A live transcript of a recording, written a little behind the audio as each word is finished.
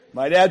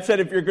My dad said,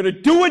 if you're going to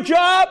do a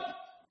job,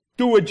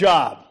 do a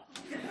job.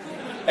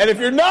 And if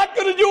you're not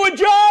going to do a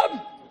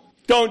job,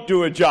 don't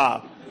do a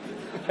job.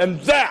 And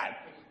that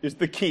is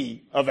the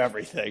key of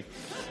everything.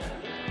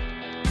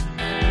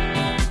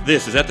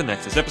 This is At the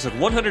Nexus, episode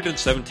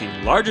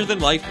 117, Larger Than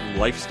Life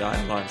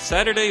Lifestyle, on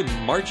Saturday,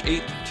 March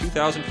 8th,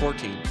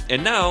 2014.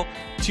 And now,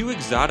 to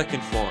Exotic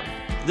and Foreign.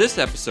 This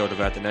episode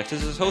of At the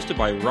Nexus is hosted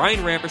by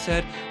Ryan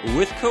Rampersad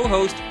with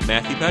co-host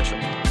Matthew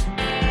Petchel.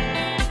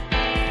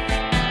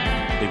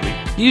 Big week.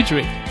 Huge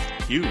week.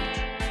 Huge.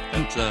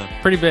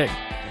 That's pretty big.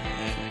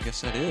 I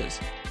guess that is.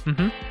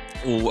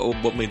 Mm-hmm. Well,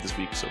 what made this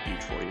week so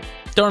huge for you?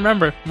 Don't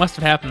remember. Must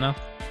have happened, though.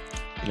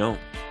 You know,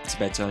 it's a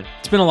bad sign.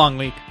 It's been a long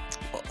week.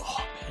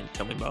 Oh, man,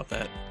 tell me about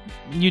that.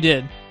 You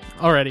did.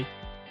 Already.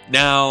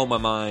 Now my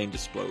mind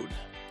explode.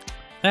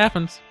 It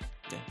happens.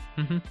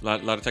 Yeah. Mm-hmm.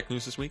 Lot of tech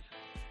news this week?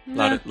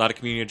 Nah. Lot of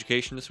community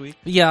education this week?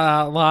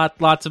 Yeah,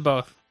 lots of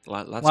both.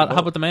 Lots of How both.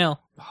 about the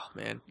mail? Oh,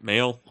 man.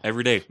 Mail,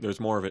 every day.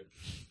 There's more of it.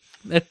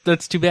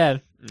 That's too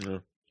bad. Yeah.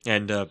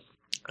 And, I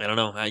don't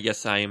know. I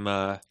guess I'm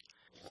a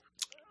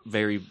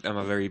very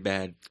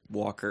bad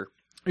walker.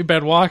 You're a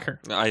bad walker.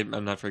 I'm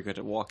not very good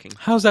at walking.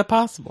 How's that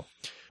possible?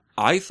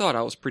 I thought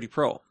I was pretty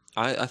pro.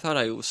 I thought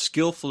I was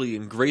skillfully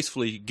and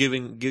gracefully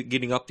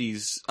getting up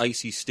these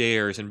icy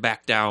stairs and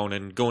back down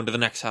and going to the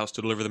next house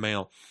to deliver the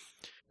mail.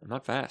 I'm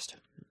not fast.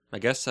 I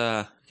guess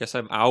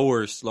I'm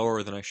hours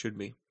slower than I should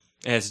be.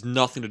 It has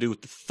nothing to do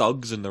with the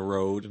thugs in the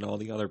road and all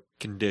the other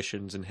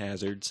conditions and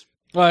hazards.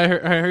 Well, I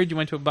heard you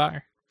went to a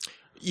bar.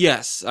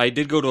 Yes, I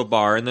did go to a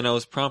bar, and then I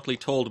was promptly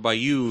told by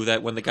you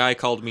that when the guy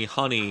called me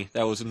honey,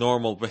 that was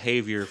normal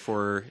behavior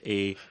for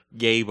a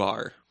gay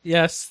bar.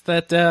 Yes,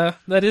 that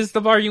is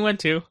the bar you went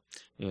to.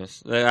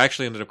 Yes, I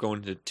actually ended up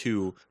going to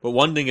two, but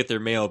one didn't get their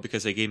mail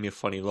because they gave me a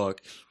funny look.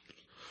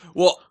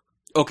 Well,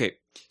 okay,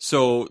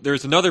 so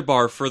there's another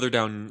bar further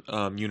down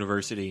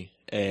University,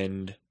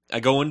 and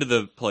I go into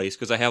the place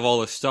because I have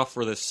all this stuff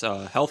for this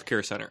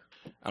healthcare center.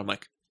 I'm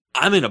like,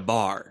 I'm in a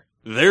bar.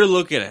 They're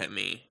looking at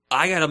me.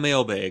 I got a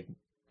mailbag.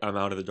 I'm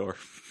out of the door.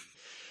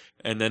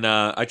 And then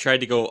I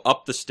tried to go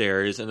up the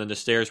stairs, and then the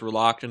stairs were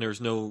locked, and there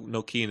was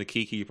no key in the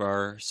key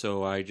bar,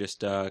 so I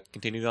just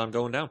continued on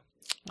going down.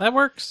 That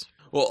works.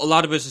 Well, a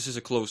lot of businesses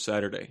are closed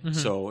Saturday, Mm-hmm.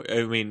 so,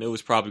 I mean, it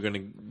was probably going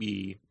to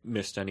be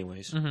missed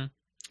anyways. Mm-hmm.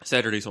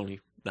 Saturday's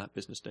only not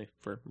business day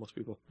for most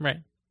people.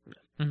 Right.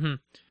 Mm-hmm.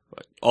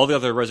 But all the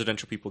other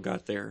residential people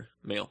got their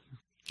mail.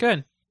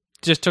 Good.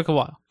 Just took a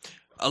while.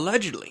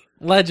 Allegedly.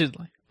 I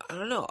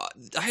don't know.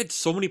 I had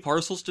so many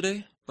parcels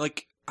today.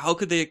 Like, how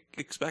could they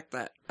expect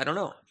that? I don't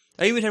know.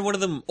 I even had one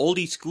of them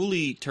oldie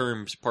schooly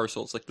terms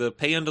parcels, like the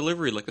pay on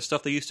delivery, like the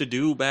stuff they used to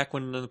do back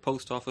when the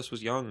post office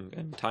was young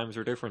and times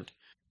were different.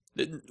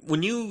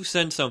 When you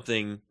send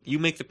something, you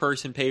make the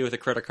person pay with a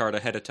credit card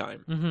ahead of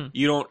time. Mm-hmm.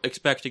 You don't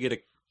expect to get a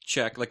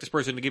check, like this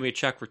person to give me a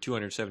check for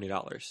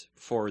 $270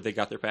 before they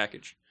got their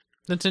package.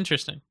 That's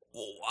interesting.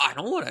 Well, I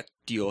don't want to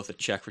deal with a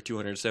check for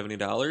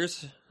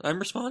 $270. I'm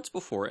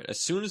responsible for it. As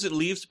soon as it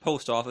leaves the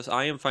post office,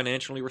 I am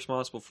financially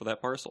responsible for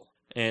that parcel.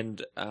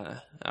 And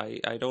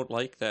I don't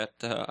like that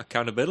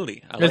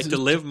accountability. I like to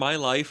live my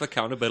life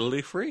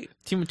accountability free.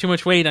 Too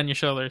much weight on your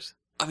shoulders.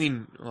 I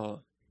mean,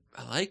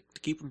 I like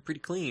to keep them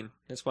pretty clean.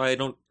 That's why I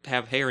don't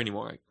have hair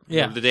anymore.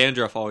 Yeah. The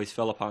dandruff always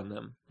fell upon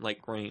them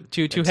like rain.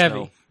 Too and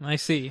heavy. snow. I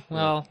see.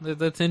 Well,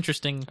 that's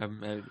interesting.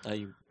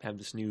 I have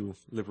this new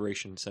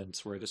liberation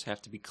sense where I just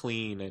have to be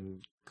clean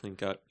and clean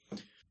cut.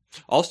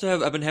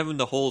 Also, I've been having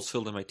the holes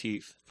filled in my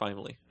teeth,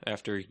 finally,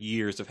 after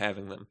years of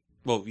having them.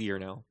 Well, a year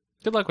now.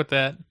 Good luck with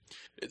that.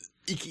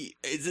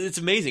 It's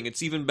amazing.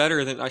 It's even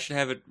better than I should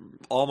have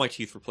all my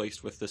teeth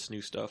replaced with this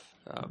new stuff.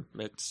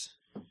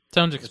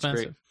 Sounds It's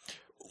expensive. great.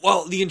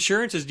 Well, the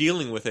insurance is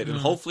dealing with it, and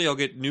hopefully I'll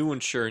get new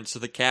insurance so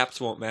the caps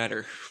won't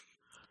matter.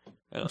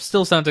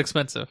 Still sounds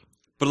expensive.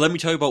 But let me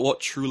tell you about what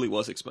truly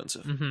was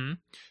expensive. Mm-hmm.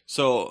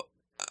 So,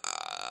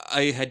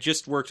 I had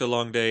just worked a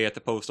long day at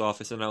the post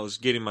office, and I was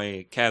getting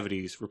my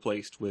cavities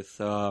replaced with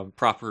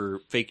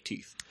proper fake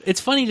teeth. It's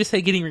funny to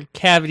say getting your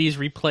cavities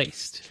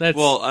replaced. That's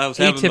Well, I was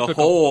having the atypical.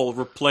 hole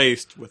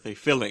replaced with a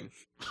filling.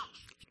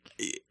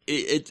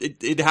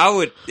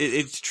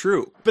 It's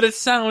true. But it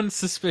sounds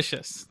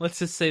suspicious. Let's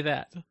just say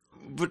that.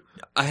 But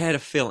I had a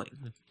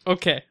filling.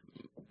 Okay.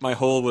 My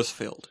hole was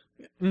filled.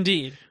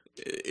 Indeed.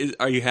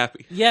 Are you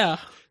happy? Yeah.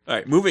 All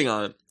right, moving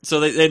on.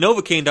 So they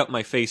Novocained up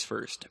my face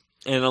first.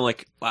 And I'm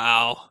like,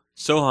 wow,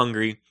 so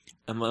hungry.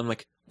 I'm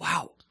like,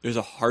 wow, there's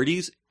a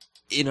Hardee's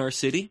in our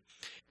city?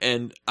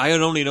 And I had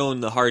only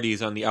known the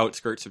Hardee's on the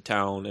outskirts of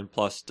town and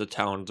plus the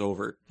towns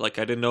over. Like,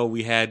 I didn't know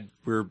we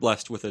were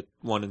blessed with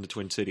one in the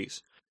Twin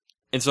Cities.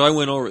 And so I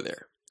went over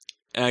there.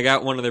 And I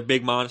got one of their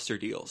big monster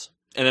deals.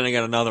 And then I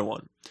got another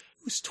one.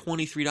 It was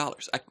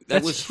 $23. That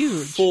That's was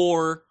huge.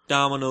 4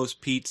 Domino's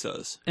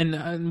pizzas.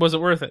 And was it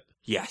worth it?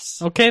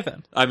 Yes. Okay,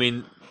 then. I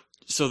mean,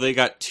 so they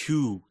got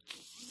 2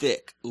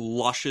 thick,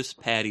 luscious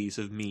patties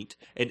of meat,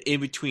 and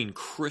in between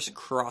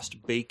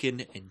crisscrossed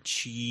bacon and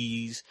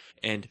cheese,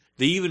 and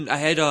I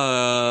had,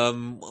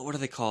 what do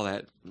they call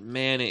that?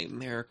 Mayonnaise,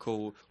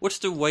 Miracle. What's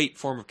the white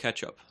form of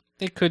ketchup?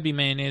 It could be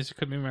mayonnaise. It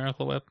could be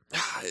Miracle Whip.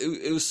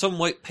 It was some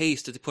white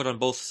paste that they put on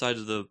both sides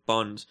of the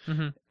buns,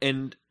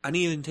 and I didn't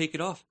even take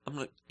it off. I'm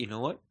like, you know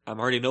what? I'm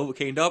already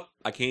Novocained up.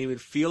 I can't even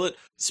feel it.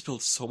 It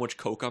spilled so much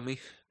Coke on me.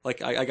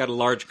 Like, I got a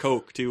large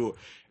Coke, too.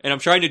 And I'm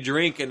trying to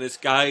drink, and this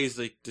guy is,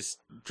 like, just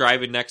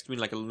driving next to me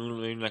like a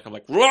lunatic. I'm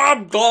like,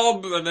 Rob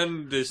Glob! And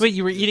then this... Wait,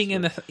 you were eating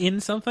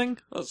in something?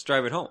 I was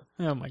driving home.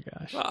 Oh, my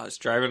gosh. I was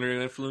driving under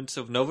the influence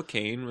of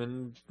Novocaine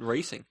and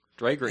racing.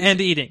 Drag racing.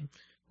 And eating.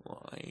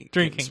 Well,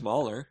 Drinking.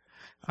 Smaller.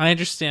 I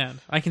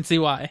understand. I can see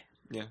why.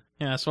 Yeah.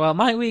 Yes, well,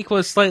 my week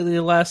was slightly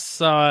less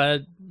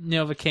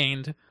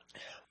Novocained.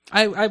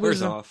 I was...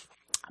 Where's off?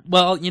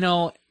 Well, you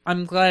know,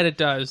 I'm glad it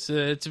does.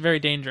 It's very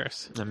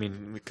dangerous. I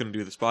mean, we couldn't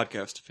do this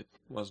podcast if it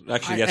wasn't.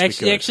 Actually, yes,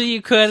 we could. Actually,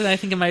 you could, and I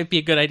think it might be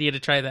a good idea to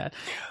try that.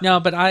 No,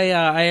 but I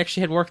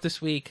actually had work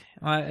this week.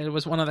 It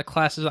was one of the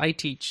classes I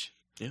teach.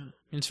 Yeah.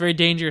 It's very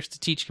dangerous to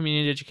teach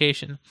community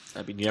education.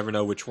 I mean, you never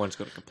know which one's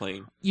going to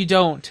complain. You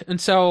don't. And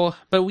so,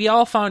 but we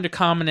all found a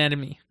common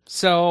enemy.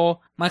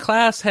 So my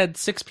class had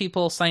 6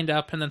 people signed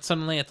up, and then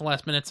suddenly at the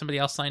last minute somebody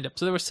else signed up.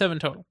 So there were 7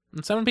 total.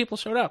 And 7 people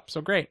showed up,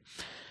 so great.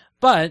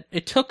 But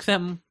it took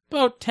them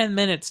about 10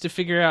 minutes to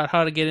figure out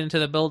how to get into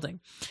the building.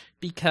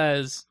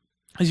 Because,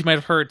 as you might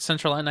have heard,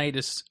 Central at night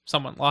is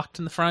someone locked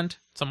in the front,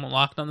 someone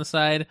locked on the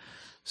side.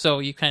 So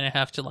you kind of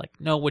have to like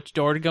know which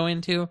door to go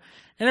into.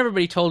 And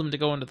everybody told them to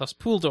go into those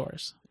pool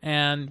doors.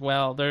 And,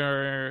 well,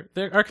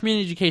 our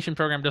community education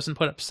program doesn't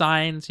put up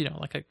signs, you know,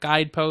 like a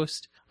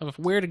guidepost of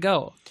where to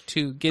go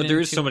to get into. But there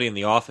is somebody in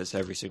the office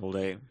every single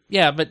day.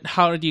 Yeah, but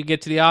how do you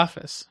get to the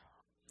office?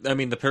 I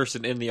mean, the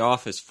person in the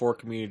office for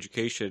community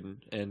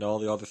education and all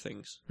the other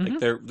things. Like,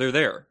 they're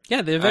there.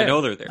 Yeah, they're there. I know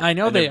they're there. I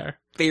know And they they're are.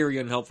 very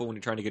unhelpful when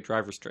you're trying to get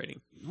driver's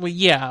training. Well,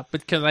 yeah,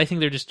 because I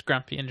think they're just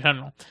grumpy in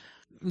general.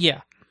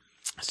 Yeah.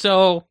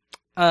 So,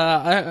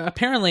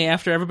 apparently,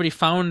 after everybody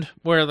found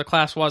where the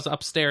class was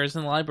upstairs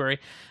in the library,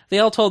 they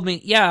all told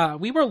me, yeah,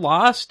 we were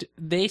lost.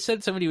 They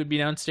said somebody would be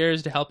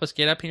downstairs to help us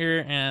get up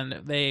here,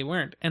 and they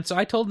weren't. And so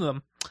I told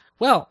them,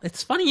 well,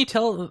 it's funny you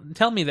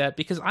tell me that,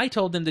 because I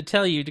told them to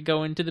tell you to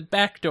go into the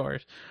back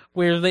doors,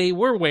 where they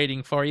were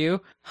waiting for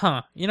you.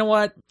 Huh, you know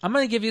what? I'm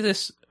going to give you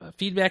this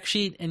feedback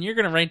sheet, and you're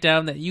going to write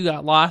down that you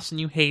got lost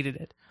and you hated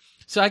it.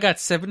 So I got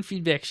 7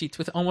 feedback sheets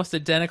with almost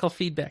identical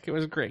feedback. It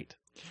was great.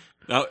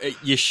 Now,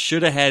 you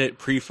should have had it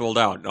pre-filled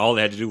out, and all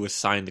they had to do was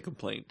sign the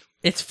complaint.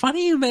 It's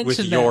funny you mentioned with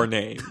that. your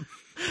name.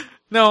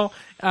 No,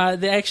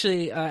 they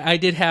actually, I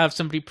did have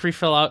somebody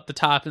pre-fill out the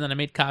top, and then I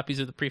made copies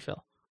of the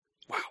pre-fill.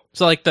 Wow.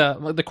 So like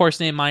the course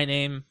name, my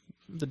name,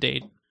 the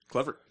date.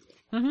 Clever.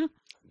 Mm-hmm.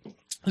 It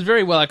was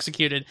very well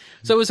executed.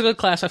 So it was a good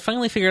class. I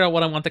finally figured out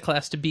what I want the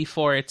class to be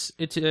for. It's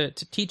to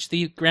teach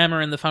the grammar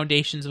and the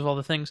foundations of all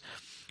the things.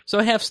 So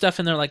I have stuff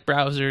in there like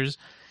browsers.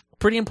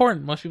 Pretty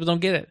important. Most people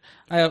don't get it.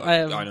 I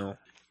know.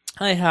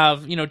 I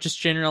have, you know, just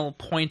general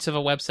points of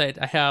a website.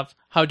 I have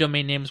how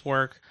domain names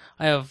work.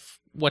 I have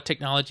what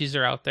technologies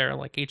are out there,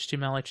 like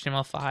HTML,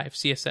 HTML5,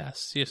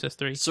 CSS,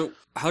 CSS3. So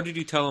how did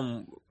you tell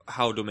them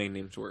how domain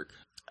names work?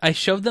 I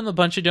showed them a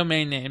bunch of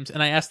domain names,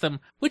 and I asked them,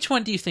 which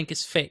one do you think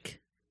is fake?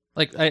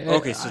 Like,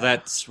 so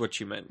that's what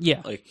you meant.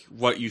 Yeah. Like,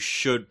 what you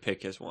should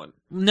pick as one.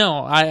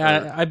 No,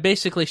 I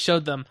basically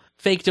showed them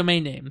fake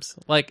domain names,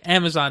 like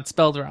Amazon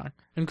spelled wrong,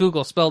 and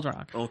Google spelled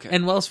wrong, Okay.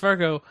 and Wells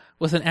Fargo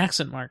with an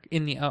accent mark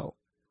in the O.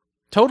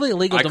 Totally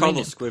illegal I domain call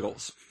name. those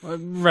squiggles.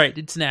 Right,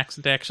 it's an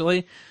accent,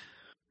 actually.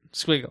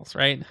 Squiggles,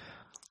 right?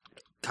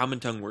 Common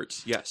tongue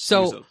words, yes.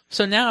 So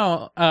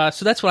now,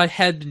 so that's what I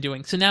had been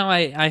doing. So now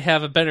I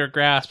have a better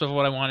grasp of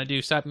what I want to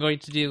do. So I'm going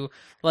to do,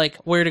 like,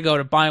 where to go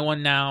to buy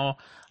one now.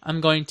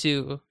 I'm going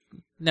to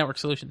network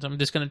solutions. I'm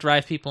just going to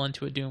drive people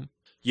into a doom.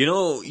 You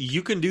know,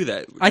 you can do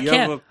that. I you can.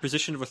 have a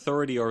position of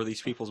authority over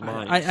these people's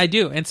minds. I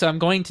do, and so I'm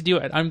going to do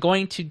it. I'm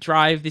going to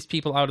drive these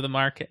people out of the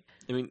market.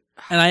 I mean,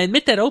 And I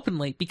admit that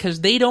openly,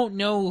 because they don't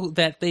know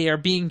that they are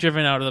being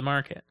driven out of the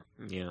market.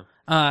 yeah.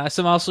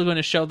 So I'm also going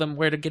to show them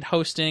where to get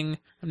hosting.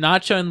 I'm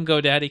not showing them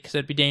GoDaddy, because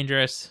that'd be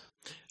dangerous.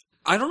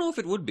 I don't know if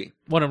it would be.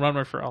 What a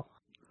run for all.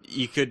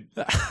 You could,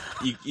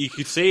 you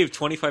could save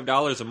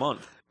 $25 a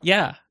month.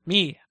 Yeah,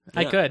 me.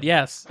 I Yeah. could,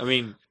 yes. I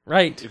mean,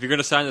 Right. if you're going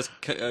to sign this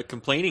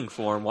complaining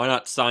form, why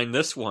not sign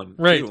this one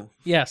Right. too?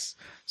 Yes.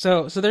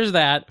 So there's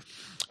that.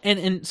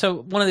 And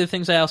so one of the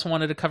things I also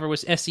wanted to cover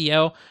was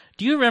SEO.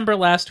 Do you remember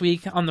last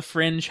week on The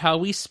Fringe how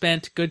we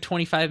spent a good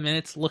 25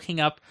 minutes looking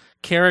up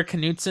Kara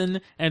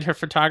Knutson and her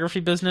photography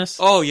business?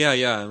 Oh,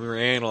 yeah. We were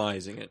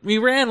analyzing it. We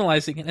were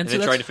analyzing it. And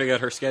then trying to figure out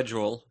her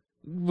schedule.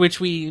 Which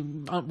we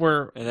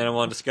were... And then I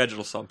wanted to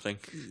schedule something.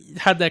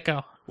 How'd that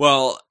go?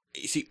 Well,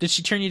 you see, Did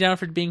she turn you down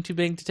for being too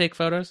big to take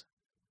photos?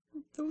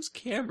 those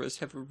cameras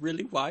have a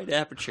really wide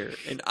aperture,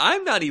 and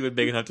I'm not even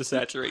big enough to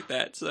saturate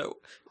that, so...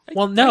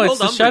 Well, no, I it's hold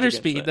the umbrage shutter against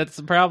speed that. that's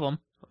the problem.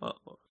 Oh,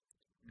 What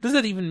does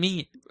that even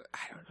mean? I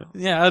don't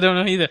know. Yeah, I don't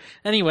know either.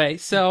 Anyway,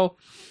 so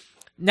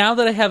now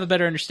that I have a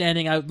better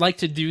understanding, I would like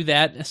to do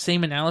that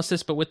same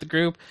analysis, but with the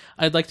group.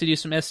 I'd like to do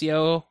some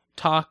SEO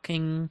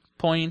talking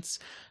points.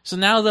 So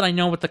now that I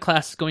know what the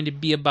class is going to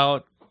be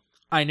about,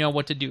 I know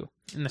what to do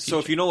in the future. So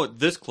if you know what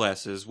this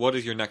class is, what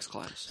is your next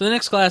class? So the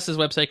next class is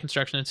website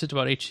construction. It's just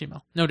about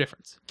HTML. No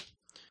difference.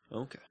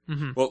 Okay.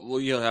 Mm-hmm.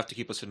 Well, you'll have to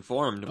keep us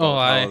informed about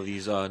how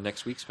these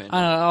next week's pan out.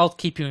 I'll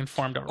keep you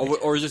informed already.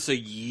 Or is this a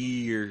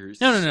year?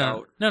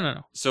 No.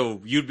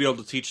 So you'd be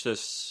able to teach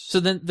this. So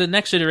then the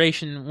next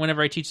iteration,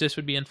 whenever I teach this,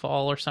 would be in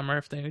fall or summer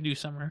if they do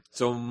summer.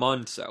 So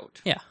months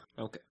out. Yeah.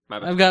 Okay. My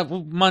bad. I've got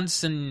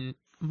months and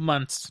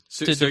months.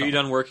 So to are you develop.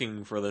 done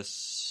working for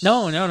this?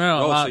 No. Oh,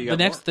 so you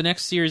got The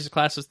next series of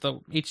classes, the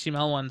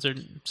HTML ones, are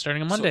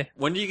starting on Monday. So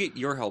when do you get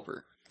your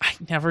helper? I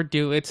never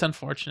do. It's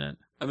unfortunate.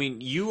 I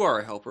mean, you are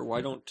a helper. Why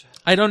don't...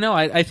 I don't know.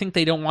 I think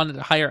they don't want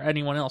to hire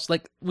anyone else.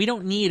 Like, we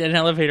don't need an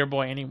elevator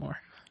boy anymore.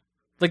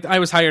 Like, I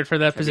was hired for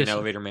that position. An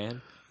elevator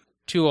man?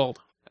 Too old.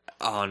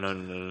 Oh,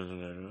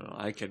 no.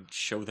 I could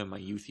show them my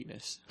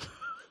youthiness.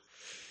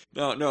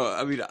 No,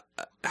 I mean,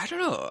 I don't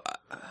know.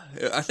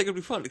 I think it'd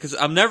be fun, because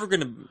I'm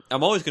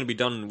always going to be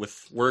done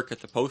with work at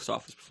the post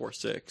office before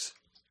 6.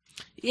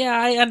 Yeah,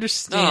 I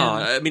understand. No,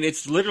 I mean,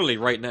 it's literally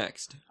right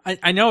next.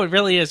 I know it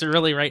really is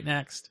really right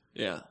next.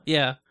 Yeah.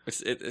 Yeah.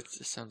 It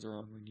sounds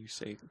wrong when you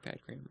say bad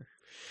grammar.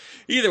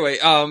 Either way,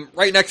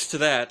 right next to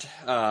that,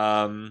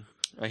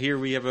 I hear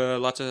we have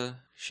lots of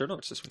show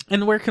notes this week.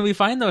 And where can we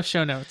find those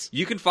show notes?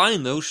 You can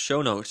find those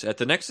show notes at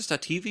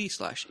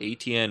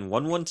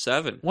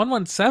thenexus.tv/ATN117.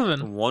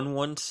 117?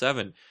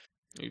 117.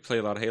 You play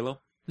a lot of Halo?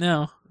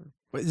 No.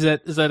 Is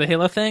that a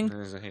Halo thing?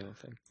 There's a Halo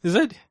thing. Is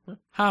it?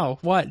 How?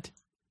 What?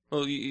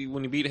 Well,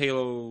 when you beat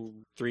Halo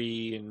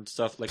 3 and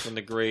stuff, like when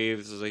the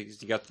graves,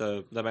 like, you got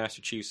the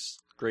Master Chief's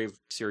grave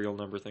serial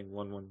number thing,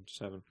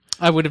 117.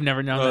 I would have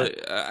never known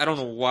that. I don't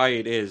know why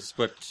it is,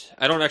 but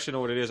I don't actually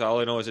know what it is. All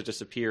I know is it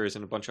disappears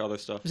and a bunch of other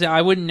stuff. See,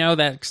 I wouldn't know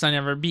that because I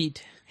never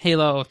beat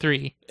Halo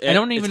 3. I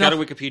don't even know. It's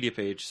got a Wikipedia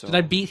page. So. Did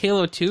I beat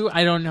Halo 2?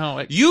 I don't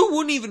know. You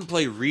wouldn't even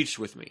play Reach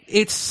with me.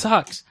 It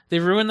sucks. They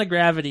ruined the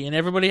gravity, and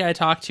everybody I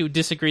talk to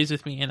disagrees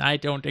with me, and I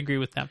don't agree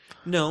with them.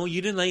 No, you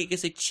didn't like it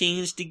because I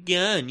changed the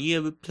gun. You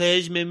have a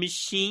plasma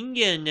machine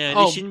gun now.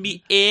 Oh. They shouldn't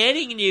be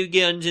adding new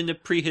guns in the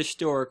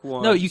prehistoric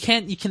ones. No, you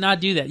can't. You cannot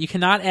do that. You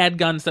cannot add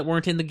guns that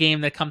weren't in the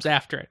game that comes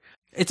after it.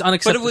 It's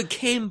unacceptable. But it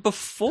came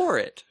before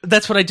it.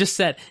 That's what I just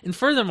said. And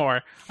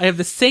furthermore, I have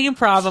the same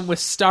problem with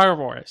Star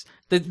Wars.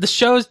 The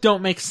shows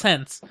don't make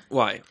sense.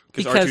 Why?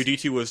 Because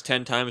R2-D2 was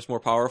 10 times more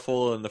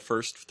powerful in the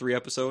first 3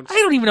 episodes? I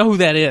don't even know who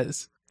that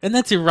is. And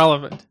that's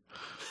irrelevant.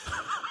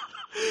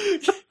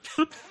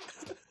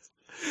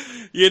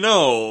 You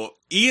know,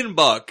 Ian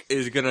Buck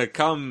is gonna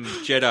come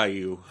Jedi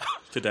you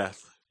to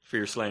death for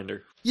your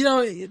slander. You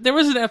know, there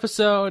was an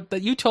episode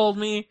that you told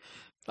me,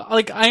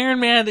 like, Iron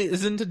Man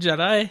is into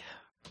Jedi.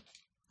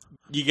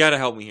 You gotta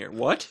help me here.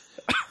 What?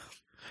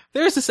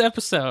 There's this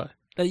episode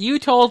that you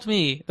told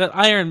me that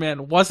Iron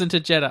Man wasn't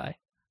a Jedi.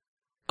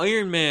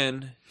 Iron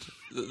Man,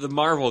 the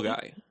Marvel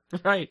guy,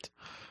 Right.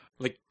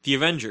 like the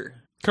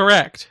Avenger,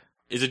 Correct.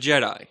 is a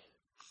Jedi.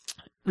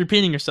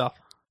 Repeating yourself.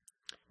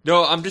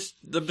 No, I'm just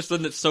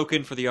letting it soak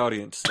in for the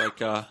audience. Like,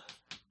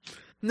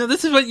 No,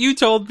 this is what you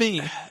told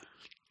me.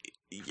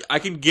 I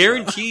can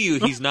guarantee you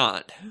he's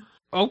not.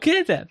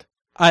 Okay, then.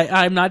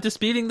 I'm not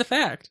disputing the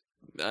fact.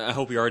 I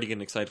hope you're already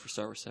getting excited for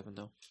Star Wars 7,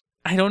 though.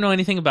 I don't know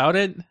anything about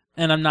it,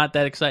 and I'm not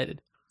that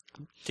excited.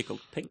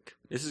 Tickled pink.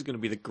 This is going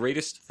to be the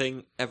greatest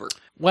thing ever.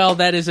 Well,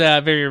 that is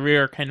a very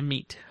rare kind of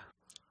meat.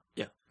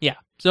 Yeah. Yeah.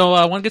 So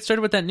I want to get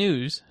started with that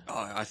news.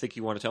 I think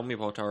you want to tell me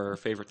about our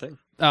favorite thing.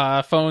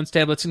 Phones,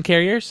 tablets, and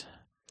carriers.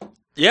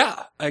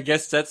 Yeah, I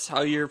guess that's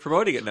how you're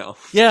promoting it now.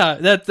 Yeah,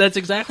 that's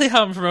exactly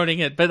how I'm promoting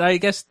it. But I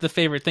guess the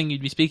favorite thing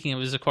you'd be speaking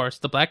of is, of course,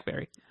 the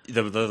BlackBerry.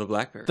 The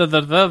BlackBerry. The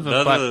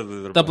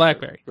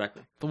BlackBerry.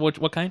 BlackBerry.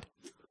 What kind?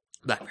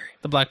 BlackBerry.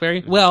 The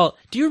BlackBerry? Well,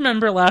 do you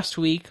remember last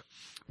week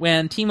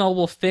when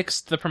T-Mobile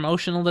fixed the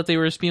promotional that they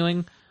were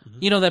spewing? Mm-hmm.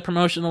 You know that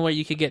promotional where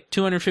you could get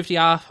 $250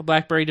 off a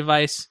BlackBerry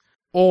device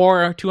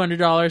or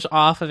 $200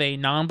 off of a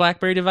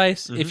non-BlackBerry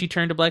device if you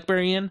turned a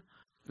BlackBerry in?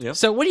 Yep.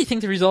 So what do you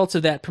think the results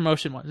of that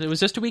promotion was? It was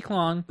just a week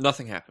long.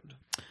 Nothing happened.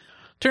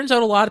 Turns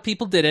out a lot of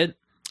people did it,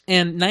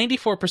 and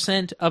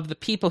 94% of the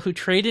people who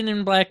traded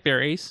in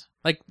BlackBerries,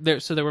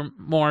 so there were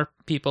more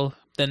people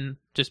than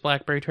just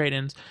BlackBerry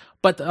trade-ins,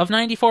 but of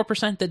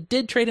 94% that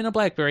did trade in a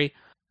BlackBerry,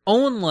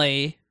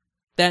 only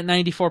that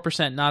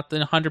 94%, not the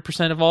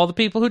 100% of all the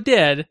people who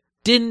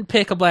didn't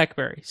pick a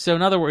BlackBerry. So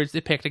in other words,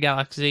 they picked a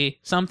Galaxy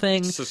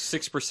something. So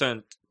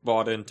 6%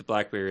 bought into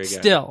BlackBerry again.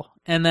 Still.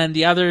 And then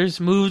the others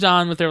moved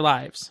on with their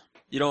lives.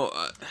 You know,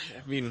 I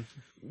mean...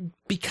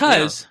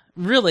 Because,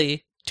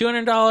 really,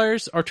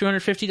 $200 or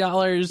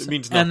 $250, it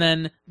means nothing. and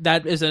then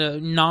that is a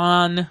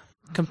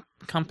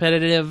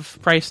non-competitive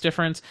price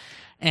difference,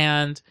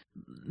 and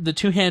the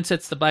two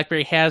handsets the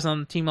BlackBerry has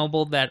on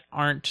T-Mobile that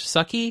aren't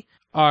sucky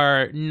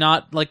are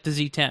not like the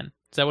Z10. Is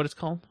that what it's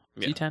called?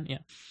 Yeah. Z10? Yeah.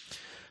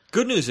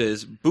 Good news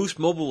is, Boost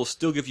Mobile will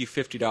still give you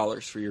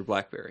 $50 for your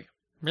BlackBerry.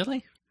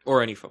 Really?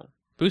 Or any phone.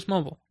 Boost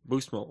Mobile.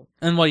 Boost Mobile.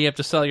 And what, you have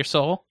to sell your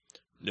soul?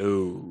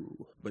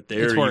 No, but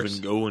they're It's worse.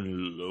 even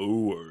going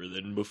lower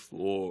than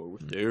before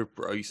with their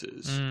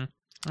prices. I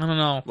don't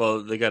know.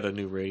 Well, they got a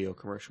new radio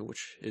commercial,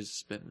 which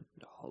has been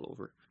all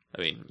over.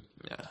 I mean,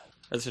 yeah,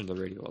 I listen to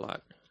the radio a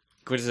lot.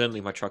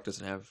 Coincidentally,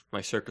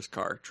 my circus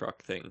car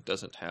truck thing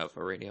doesn't have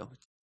a radio.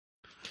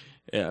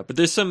 Yeah, but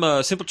there's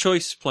some simple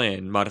choice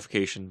plan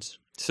modifications.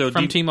 So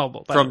From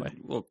T-Mobile, by the way.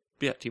 Well,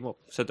 yeah, T-Mobile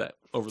said that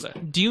over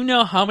that. Do you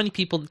know how many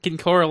people can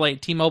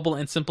correlate T-Mobile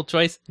and Simple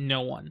Choice?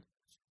 No one.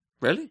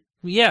 Really?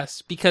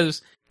 Yes,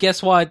 because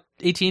guess what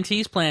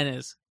AT&T's plan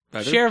is?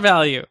 Better? Share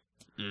value.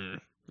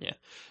 Yeah.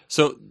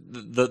 So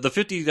the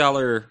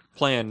 $50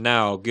 plan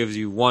now gives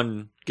you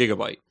 1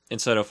 gigabyte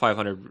instead of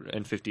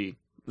 550.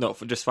 No,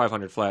 for just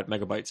 500 flat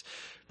megabytes.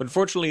 But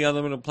unfortunately,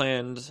 unlimited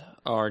plans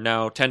are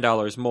now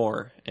 $10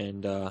 more,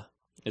 and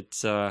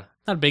it's Not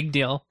a big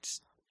deal.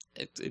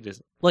 it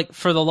isn't. Like,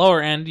 for the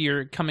lower end,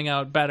 you're coming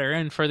out better,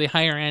 and for the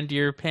higher end,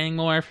 you're paying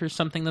more for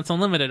something that's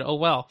unlimited. Oh,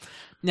 well.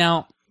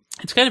 Now,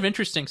 it's kind of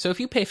interesting. So if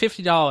you pay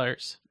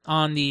 $50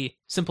 on the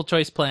Simple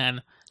Choice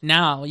plan,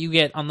 now you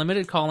get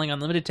unlimited calling,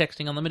 unlimited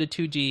texting, unlimited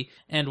 2G,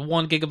 and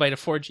 1 gigabyte of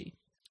 4G.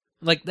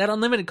 Like, that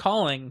unlimited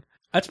calling,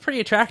 that's pretty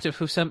attractive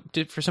for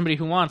somebody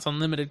who wants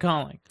unlimited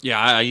calling. Yeah,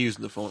 I use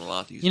the phone a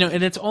lot these days.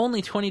 And it's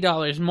only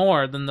 $20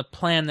 more than the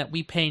plan that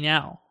we pay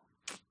now.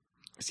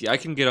 See, I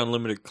can get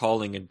unlimited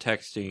calling and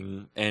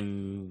texting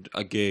and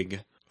a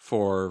gig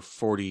for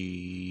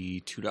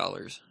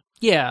 $42.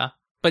 Yeah,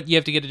 but you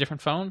have to get a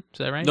different phone? Is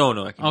that right? No,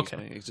 I can Okay.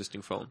 use my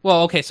existing phone.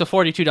 Well, okay, so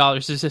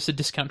 $42 is just a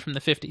discount from the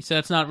 50, so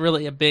that's not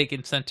really a big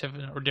incentive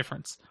or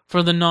difference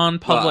for the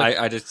non-public.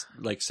 Well, I just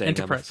like saying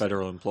enterprise. I'm a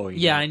federal employee.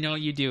 Yeah, I know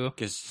you do.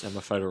 Because I'm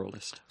a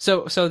federalist.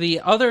 So the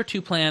other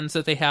two plans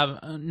that they have,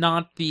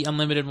 not the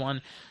unlimited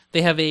one,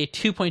 they have a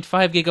 2.5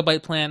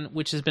 gigabyte plan,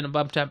 which has been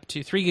bumped up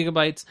to 3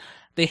 gigabytes.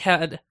 They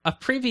had a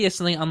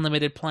previously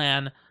unlimited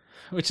plan,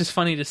 which is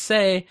funny to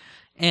say,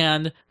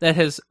 and that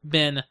has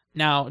been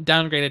now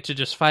downgraded to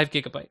just 5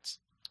 gigabytes.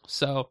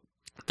 So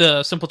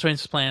the Simple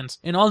Choice plans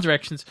in all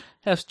directions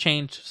have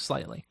changed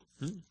slightly.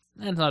 And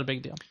it's not a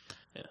big deal.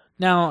 Yeah.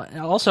 Now,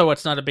 also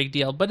what's not a big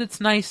deal, but it's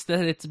nice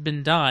that it's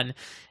been done,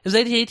 is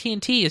that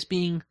AT&T is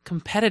being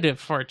competitive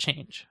for a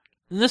change.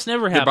 And this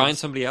never happens. They're buying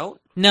somebody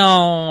out?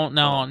 No.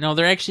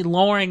 They're actually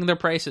lowering their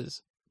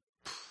prices.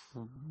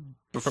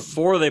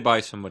 Before they buy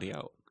somebody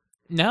out.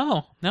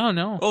 No.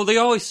 Oh, they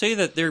always say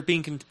that they're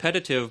being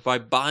competitive by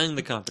buying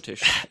the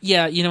competition.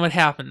 Yeah, you know what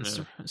happens.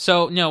 Yeah.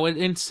 So, no,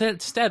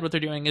 instead what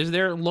they're doing is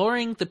they're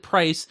lowering the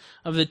price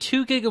of the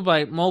 2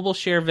 gigabyte mobile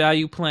share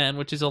value plan,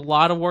 which is a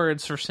lot of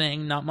words for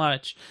saying not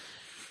much.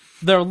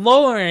 They're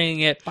lowering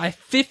it by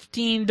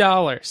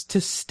 $15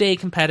 to stay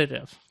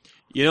competitive.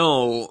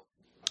 So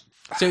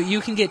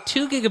you can get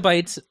 2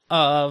 gigabytes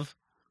of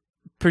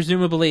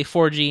presumably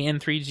 4G and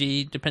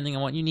 3G, depending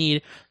on what you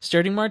need.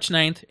 Starting March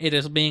 9th, it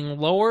is being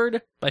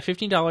lowered by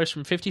 $15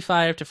 from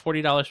 $55 to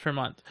 $40 per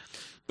month.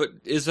 But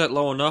is that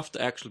low enough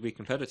to actually be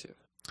competitive?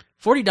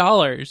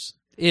 $40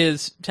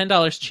 is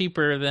 $10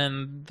 cheaper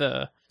than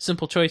the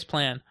Simple Choice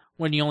plan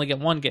when you only get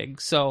 1 gig.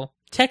 So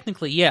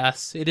technically,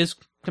 yes, it is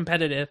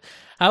competitive.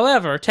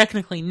 However,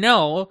 technically,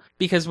 no,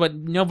 because what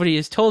nobody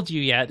has told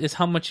you yet is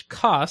how much it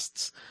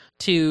costs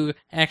to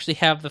actually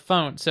have the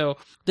phone. So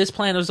this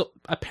plan is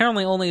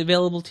apparently only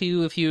available to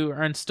you if you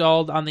are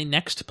installed on the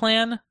next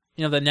plan,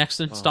 the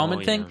next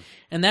installment thing.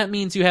 And that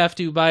means you have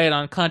to buy it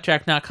on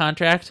contract, not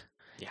contract,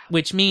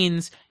 which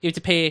means you have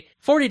to pay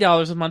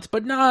 $40 a month,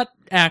 but not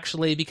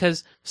actually,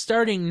 because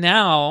starting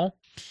now,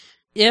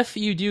 if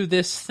you do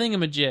this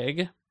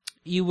thingamajig,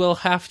 you will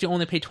have to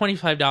only pay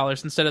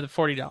 $25 instead of the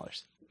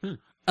 $40.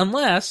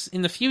 Unless,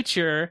 in the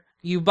future,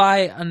 you buy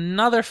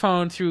another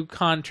phone through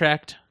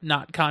contract,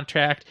 not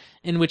contract,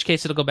 in which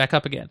case it'll go back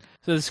up again.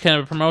 So this is kind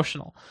of a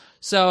promotional.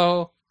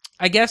 So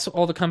I guess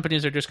all the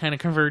companies are just kind of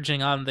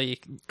converging on the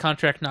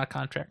contract, not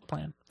contract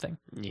plan thing.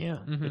 Yeah.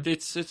 Mm-hmm.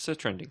 It's a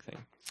trending thing.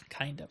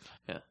 Kind of.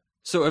 Yeah.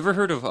 So ever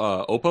heard of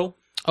Oppo?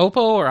 Oppo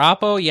or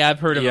Oppo? Yeah, I've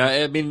heard of it.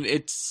 Yeah, I mean,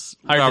 it's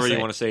however you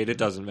want to say it. It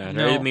doesn't matter.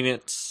 No. I mean,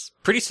 it's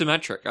pretty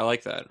symmetric. I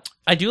like that.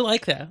 I do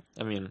like that.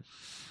 I mean,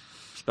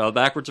 spelled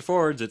backwards or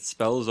forwards, it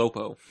spells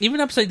Oppo.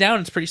 Even upside down,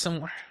 it's pretty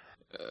similar.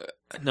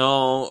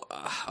 No,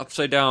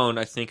 upside down,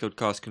 I think it would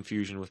cause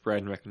confusion with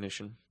brand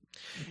recognition.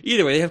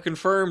 Either way, they have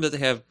confirmed that they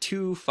have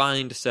 2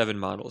 Find 7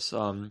 models.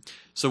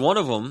 So one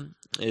of them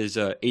is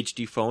a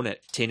HD phone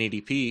at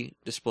 1080p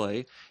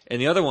display, and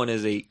the other one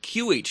is a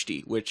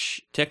QHD,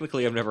 which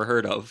technically I've never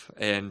heard of,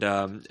 and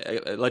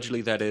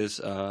allegedly that is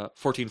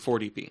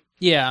 1440p.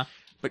 Yeah.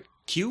 But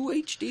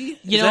QHD?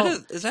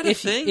 Is that a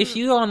thing? If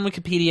you go on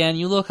Wikipedia and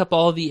you look up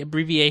all the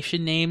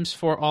abbreviation names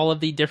for all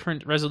of the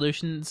different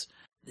resolutions,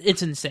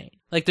 it's insane.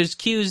 Like, there's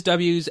Qs,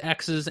 Ws,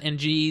 Xs, and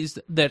Gs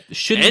that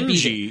shouldn't be...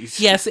 NGs?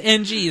 Yes,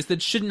 NGs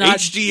that should not...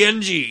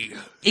 HDNG.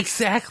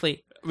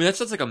 Exactly. I mean, that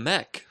sounds like a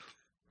mech.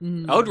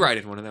 I would ride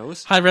in one of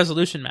those.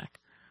 High-resolution Mac.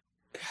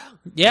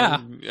 Yeah.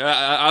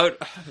 Yeah.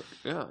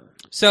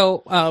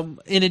 So,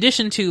 in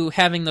addition to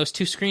having those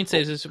 2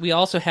 screensavers, we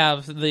also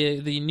have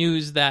the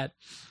news that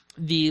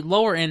the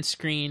lower-end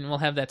screen will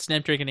have that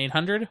Snapdragon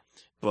 800.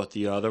 But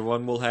the other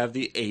one will have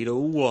the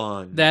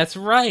 801. That's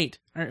right.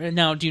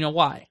 Now, do you know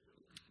why?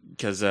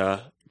 Because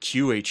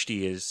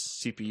QHD is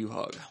CPU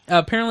hog.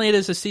 Apparently it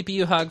is a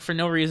CPU hog for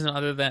no reason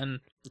other than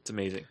It's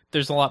amazing.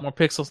 There's a lot more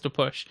pixels to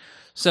push.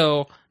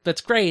 So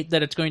that's great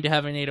that it's going to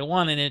have an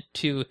 801 in it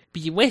to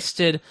be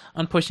wasted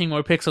on pushing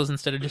more pixels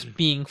instead of just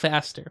being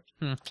faster.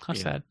 How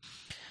sad.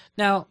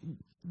 Now,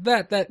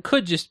 that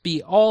could just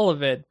be all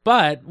of it,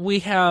 but we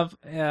have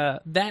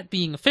that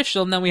being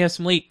official, and then we have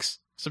some leaks,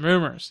 some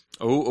rumors.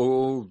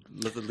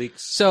 Let the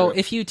leaks. So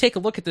if you take a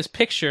look at this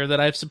picture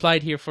that I've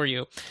supplied here for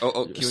you.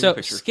 Cue so the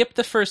picture. Skip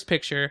the first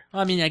picture.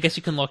 I mean, I guess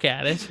you can look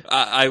at it.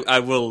 I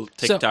will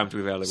take time to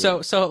evaluate.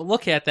 So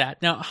look at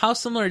that. Now, how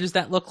similar does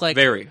that look like?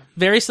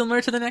 Very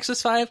Similar to the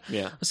Nexus 5?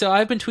 Yeah. So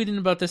I've been tweeting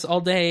about this all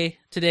day,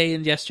 today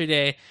and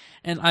yesterday,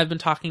 and I've been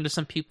talking to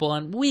some people,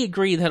 and we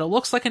agree that it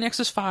looks like a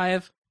Nexus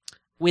 5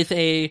 with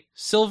a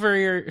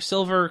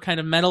silver kind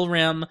of metal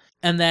rim,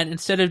 and then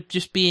instead of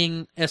just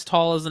being as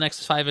tall as the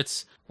Nexus 5,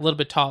 it's a little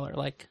bit taller,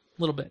 like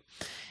a little bit.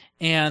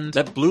 And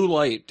that blue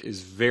light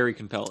is very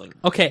compelling.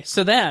 Okay,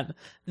 so then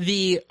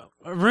the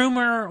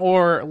rumor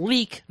or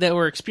leak that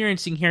we're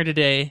experiencing here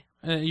today,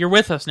 you're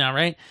with us now,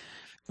 right?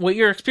 What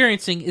you're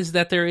experiencing is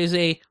that there is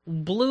a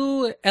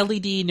blue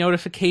LED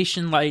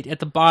notification light at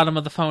the bottom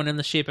of the phone in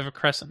the shape of a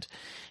crescent.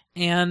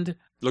 And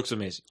looks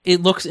amazing.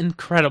 It looks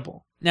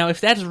incredible. Now,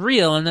 if that's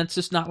real, and that's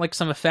just not like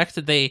some effect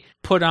that they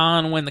put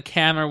on when the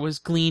camera was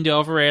gleaned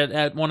over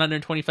at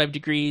 125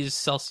 degrees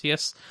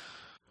Celsius.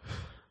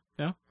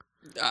 No?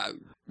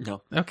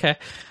 No. Okay.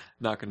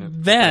 Not gonna.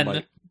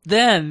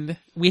 Then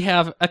we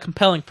have a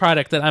compelling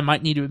product that I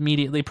might need to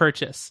immediately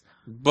purchase.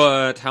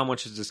 But how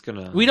much is this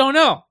gonna... We don't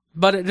know,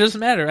 but it doesn't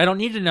matter. I don't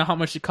need to know how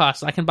much it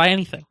costs. I can buy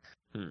anything.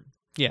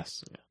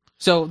 Yes. Yeah.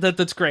 So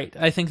that's great.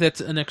 I think that's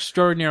an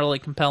extraordinarily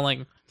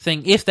compelling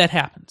thing if that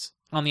happens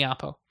on the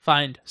Oppo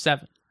Find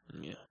 7.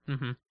 Yeah.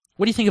 Mm-hmm.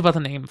 What do you think about the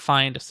name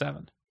Find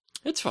 7?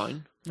 It's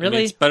fine. Really? I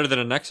mean, it's better than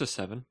a Nexus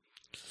 7.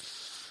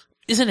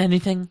 Isn't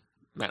anything?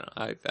 I don't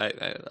know.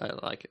 I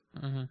like it.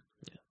 Mm-hmm.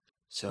 Yeah.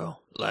 So,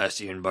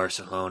 last year in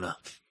Barcelona.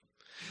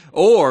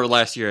 Or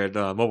last year at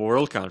Mobile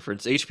World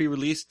Conference, HP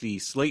released the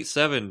Slate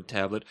 7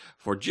 tablet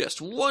for just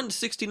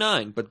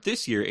 $169. But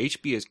this year,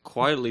 HP is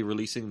quietly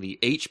releasing the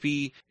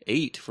HP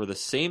 8 for the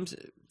same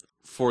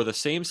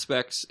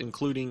specs,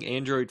 including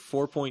Android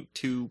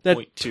 4.2.2.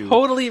 That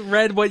totally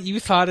read what you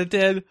thought it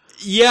did.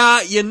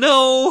 Yeah, you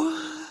know,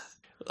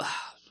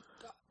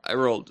 I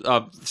rolled.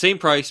 Same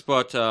price,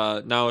 but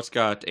now it's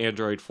got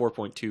Android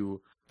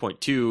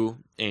 4.2.2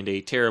 and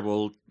a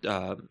terrible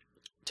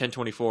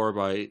 1024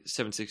 by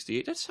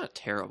 768. That's not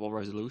terrible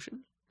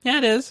resolution. Yeah,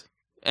 it is.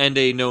 And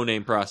a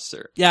no-name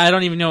processor. Yeah, I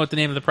don't even know what the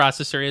name of the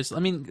processor is. I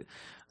mean,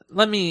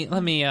 let me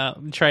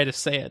try to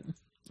say it.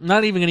 I'm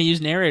not even going to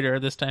use narrator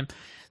this time.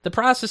 The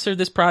processor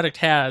this product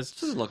has...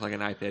 This doesn't look like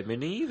an iPad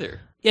mini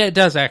either. Yeah, it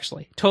does,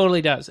 actually.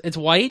 Totally does. It's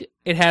white,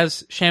 it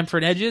has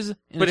chamfered edges,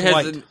 but it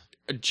has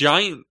a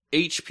giant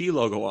HP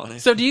logo on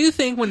it. So do you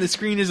think when the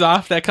screen is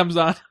off, that comes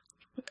on?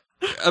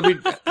 I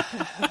mean...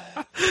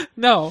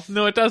 No,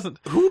 it doesn't.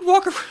 Who would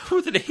walk around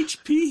with an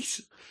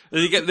HP?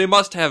 They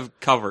must have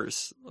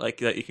covers, like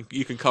that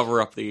you can cover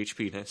up the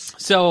HP-ness.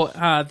 So,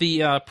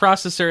 the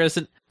processor is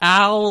an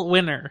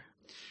Allwinner.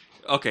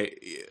 Okay,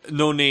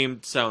 no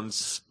name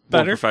sounds...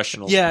 better, more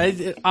professional. Yeah,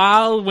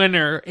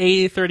 Allwinner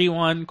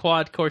A31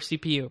 quad-core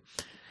CPU.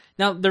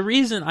 Now, the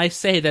reason I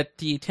say that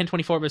the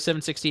 1024 by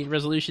 768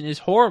 resolution is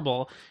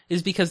horrible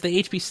is because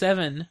the HP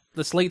 7,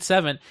 the Slate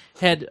 7,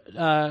 had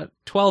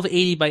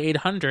 1280 by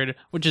 800,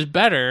 which is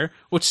better,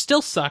 which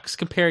still sucks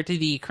compared to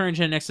the current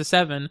gen Nexus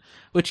 7,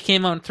 which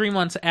came out 3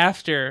 months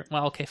after,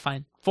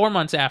 4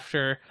 months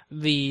after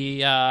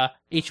the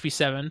HP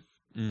 7.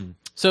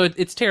 So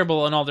it's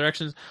terrible in all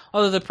directions,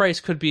 although the price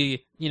could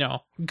be,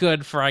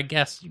 good for, I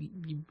guess,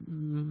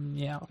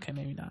 yeah, okay,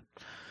 maybe not.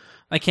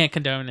 I can't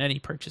condone any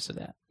purchase of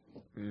that.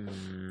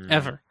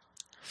 Ever.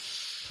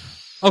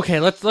 Okay,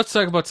 let's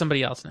talk about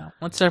somebody else now.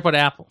 Let's talk about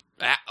Apple.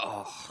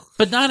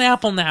 But not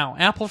Apple now.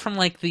 Apple from,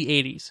 the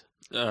 80s.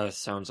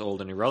 Sounds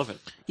old and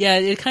irrelevant. Yeah,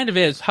 it kind of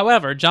is.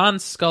 However, John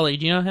Scully,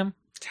 do you know him?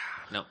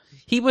 No.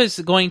 He was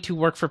going to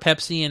work for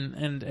Pepsi,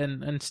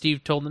 and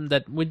Steve told him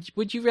that,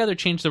 would you rather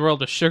change the world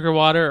with sugar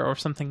water or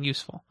something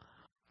useful?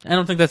 I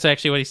don't think that's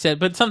actually what he said,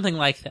 but something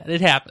like that.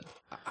 It happened.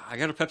 I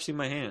got a Pepsi in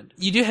my hand.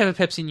 You do have a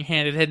Pepsi in your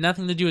hand. It had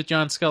nothing to do with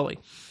John Scully.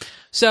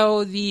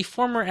 So the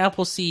former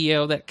Apple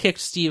CEO that kicked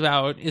Steve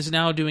out is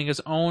now doing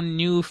his own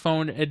new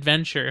phone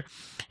adventure,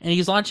 and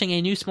he's launching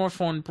a new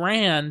smartphone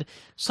brand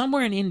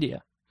somewhere in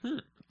India.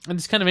 And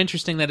it's kind of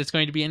interesting that it's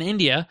going to be in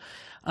India.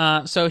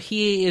 So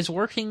he is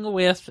working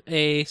with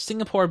a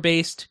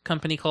Singapore-based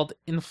company called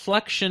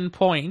Inflection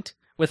Point,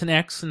 with an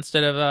X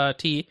instead of a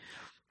T.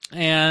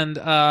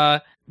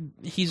 And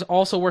he's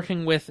also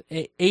working with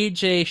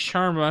AJ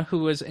Sharma,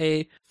 who was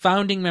a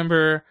founding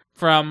member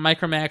from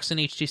Micromax and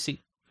HTC.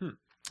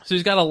 So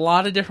he's got a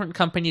lot of different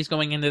companies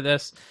going into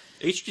this.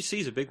 HTC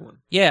is a big one.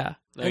 Yeah.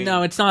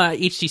 No, it's not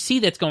HTC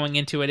that's going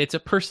into it. It's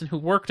a person who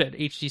worked at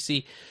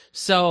HTC.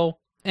 So,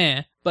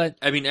 but...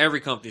 I mean,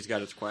 every company's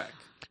got its quack.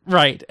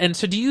 Right. And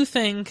so do you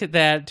think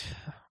that...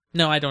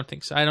 No, I don't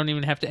think so. I don't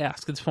even have to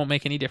ask. This won't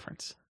make any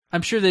difference.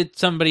 I'm sure that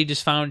somebody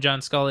just found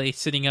John Scully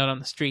sitting out on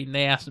the street, and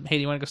they asked him, "Hey,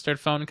 do you want to go start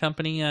a phone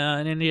company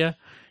in India?"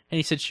 And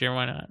he said, "Sure,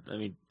 why not?" I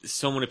mean,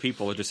 so many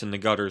people are just in the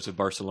gutters of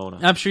Barcelona.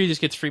 I'm sure he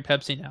just gets free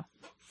Pepsi now.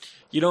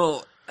 You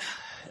know,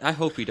 I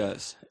hope he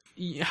does.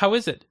 How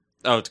is it?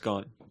 Oh, it's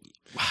gone.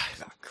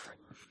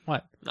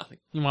 What? Nothing.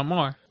 You want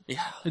more?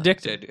 Yeah.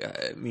 Addicted.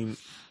 I mean,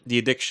 the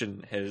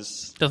addiction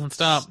has Doesn't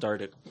stop.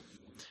 started.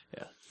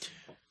 Yeah.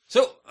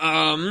 So,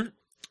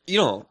 you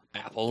know,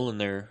 Apple and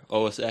their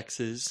OS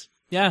X's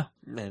Yeah.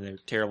 and their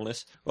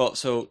terribleness. Well,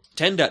 so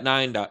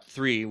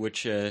 10.9.3,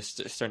 which is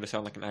starting to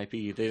sound like an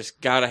IP, they just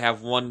gotta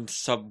have one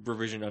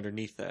sub-revision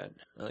underneath that.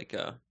 Like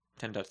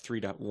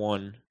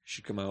 10.3.1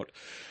 should come out.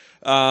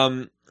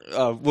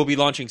 Will be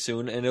launching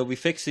soon, and it'll be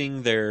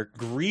fixing their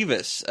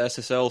grievous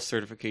SSL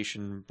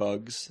certification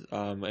bugs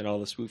and all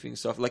the spoofing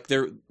stuff. Like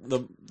the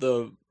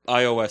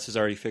iOS has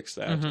already fixed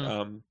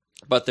that,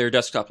 but their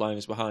desktop line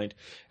is behind.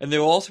 And they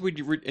will also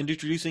be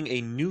introducing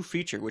a new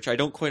feature, which I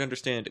don't quite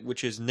understand,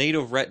 which is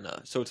native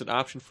Retina. So it's an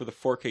option for the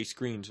 4K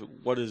screens.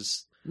 What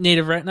is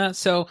Native Retina?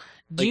 So,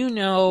 do you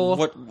know...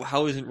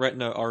 How isn't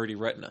Retina already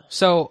Retina?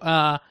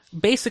 So,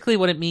 basically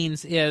what it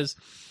means is...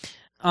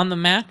 On the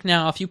Mac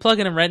now, if you plug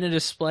in a Retina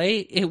display,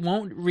 it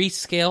won't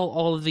rescale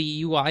all of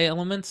the UI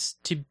elements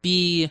to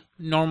be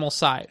normal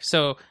size.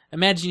 So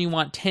imagine you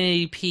want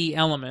 1080p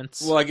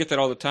elements. Well, I get that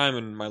all the time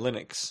in my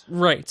Linux.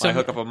 Right. So I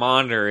hook up a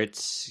monitor,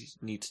 it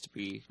needs to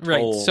be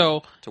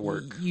told to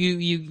work.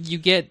 You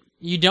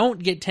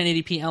don't get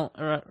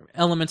 1080p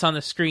elements on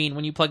the screen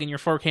when you plug in your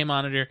 4K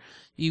monitor.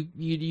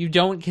 You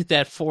don't get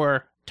that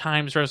 4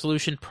 times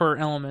resolution per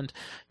element.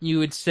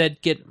 You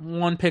instead get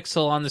 1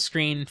 pixel on the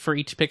screen for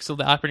each pixel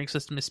the operating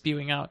system is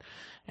spewing out.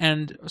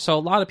 And so a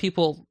lot of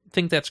people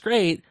think that's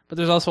great, but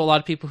there's also a lot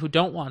of people who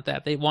don't want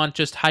that. They want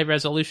just high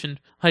resolution,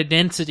 high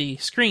density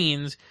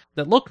screens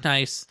that look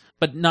nice,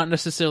 but not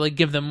necessarily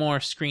give them more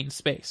screen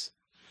space.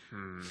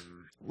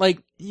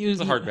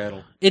 It's a hard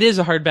battle. It is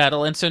a hard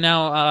battle, and so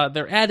now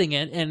they're adding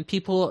it, and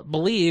people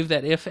believe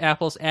that if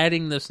Apple's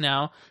adding this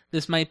now,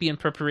 this might be in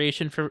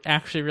preparation for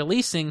actually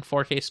releasing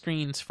 4K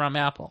screens from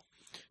Apple.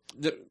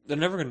 They're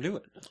never going to do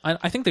it.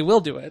 I think they will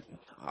do it.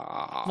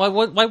 Why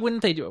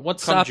wouldn't they do it?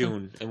 What's Come stopping?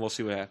 June, and we'll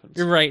see what happens.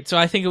 You're right. So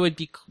I think it would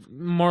be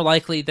more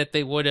likely that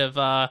they would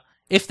have,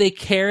 if they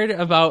cared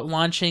about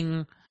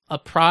launching a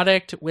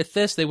product with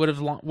this, they would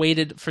have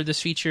waited for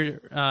this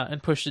feature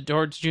and pushed it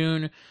towards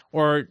June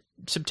or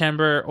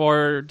September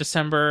or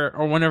December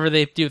or whenever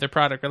they do their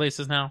product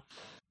releases now.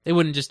 They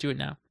wouldn't just do it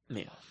now.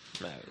 Yeah,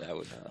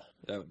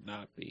 that would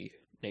not be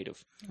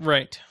native.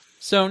 Right.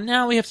 So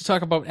now we have to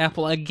talk about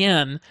Apple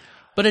again,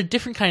 but a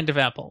different kind of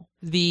Apple.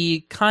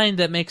 The kind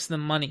that makes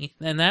them money,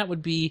 and that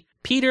would be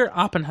Peter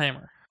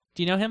Oppenheimer.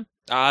 Do you know him?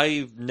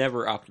 I've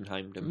never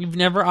Oppenheimed him. You've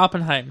never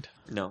Oppenheimed?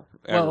 No,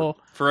 ever. Well,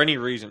 for any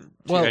reason,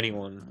 to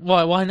anyone.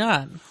 Why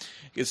not?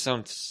 It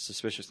sounds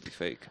suspiciously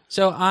fake.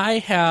 So I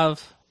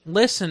have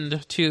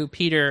listened to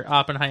Peter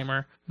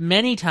Oppenheimer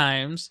many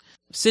times,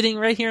 sitting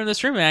right here in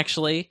this room,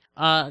 actually,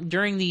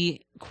 during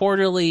the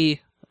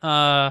quarterly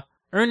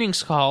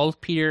earnings call.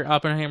 Peter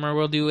Oppenheimer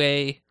will do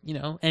a,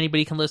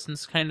 anybody can listen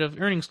to kind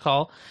of earnings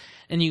call,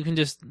 and you can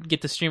just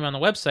get the stream on the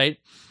website.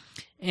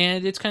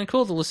 And it's kind of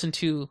cool to listen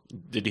to.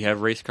 Did he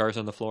have race cars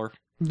on the floor?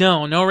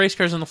 No race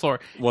cars on the floor.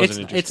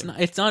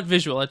 It's not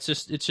visual. It's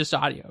just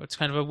audio. It's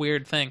kind of a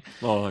weird thing.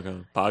 Oh, like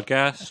a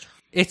podcast?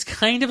 It's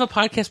kind of a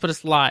podcast, but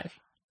it's live.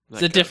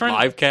 Like is it different?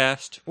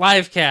 Livecast?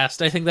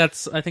 Livecast.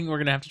 I think we're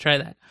gonna have to try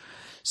that.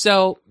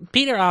 So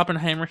Peter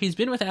Oppenheimer, he's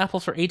been with Apple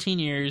for 18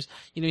 years.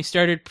 He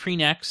started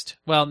pre-Next.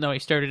 Well, no, he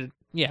started.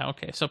 Yeah,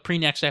 okay. So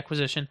pre-Next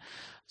acquisition.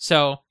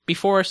 So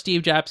before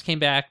Steve Jobs came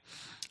back.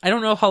 I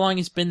don't know how long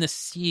he's been the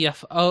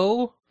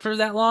CFO for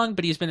that long,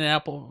 but he's been at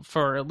Apple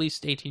for at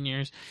least 18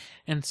 years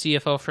and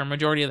CFO for a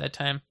majority of that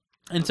time.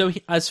 And so,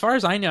 as far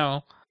as I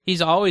know,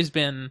 he's always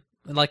been,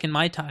 like in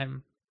my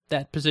time,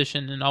 that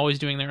position and always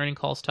doing the earning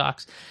calls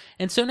talks.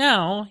 And so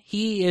now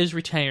he is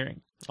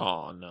retiring.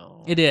 Oh,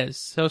 no. It is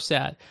so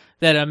sad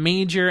that a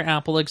major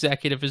Apple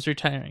executive is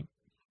retiring.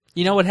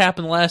 You know what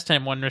happened the last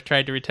time one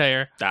tried to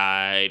retire?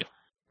 Died.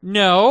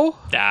 No.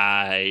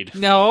 Died.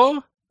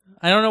 No.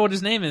 I don't know what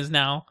his name is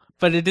now.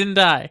 But it didn't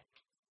die.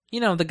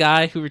 The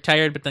guy who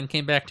retired but then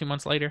came back 2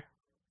 months later?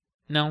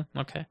 No?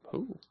 Okay.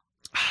 Who?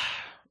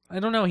 I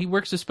don't know. He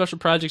works with special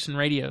projects and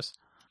radios.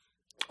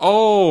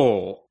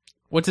 Oh!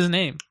 What's his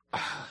name?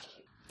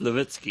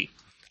 Levitsky.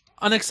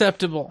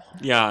 Unacceptable.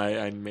 Yeah,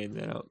 I made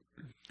that up.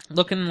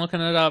 Looking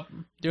it up.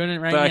 Doing it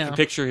right now. But I now. can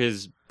picture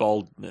his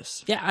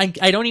baldness. Yeah,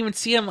 I don't even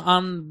see him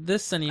on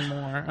this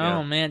anymore. Yeah.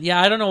 Oh, man.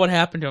 Yeah, I don't know what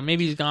happened to him.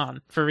 Maybe he's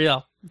gone. For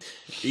real.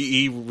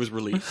 He was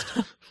released.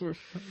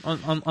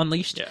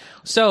 Unleashed. Yeah.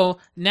 So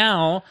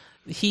now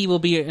he will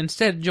be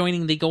instead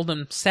joining the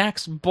Goldman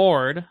Sachs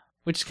board,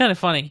 which is kind of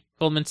funny.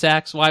 Goldman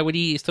Sachs, why would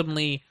he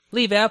suddenly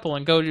leave Apple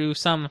and go to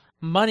some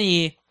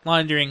money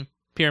laundering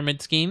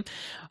pyramid scheme?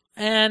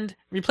 And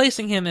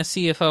replacing him as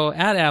CFO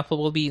at Apple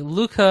will be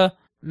Luca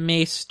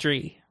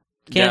Maestri.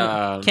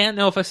 Can't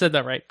know if I said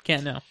that right.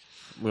 Can't know.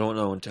 We won't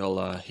know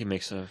until he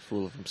makes a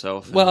fool of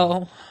himself.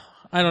 Well,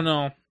 I don't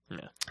know.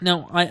 Yeah.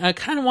 Now, I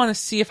kind of want to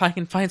see if I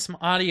can find some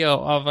audio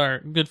of our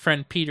good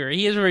friend Peter.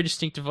 He has a very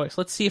distinctive voice.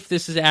 Let's see if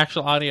this is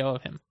actual audio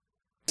of him.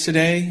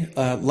 Today,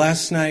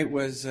 last night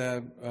was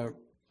a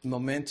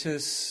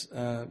momentous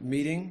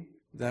meeting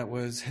that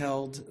was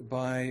held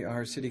by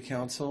our city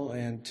council,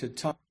 and to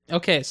talk.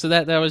 Okay, so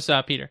that was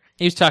Peter.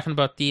 He was talking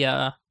about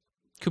the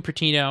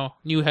Cupertino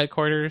new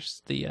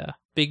headquarters, the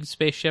big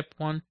spaceship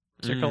one,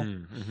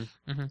 Circle.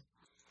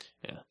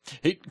 Yeah.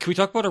 Hey, can we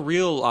talk about a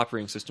real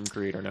operating system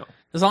creator now?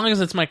 As long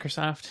as it's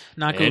Microsoft,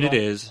 not Google. And it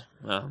is.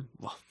 Well,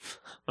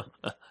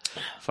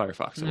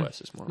 Firefox OS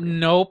is more real.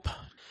 Nope.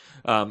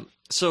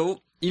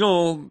 So,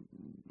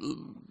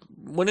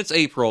 when it's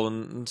April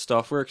and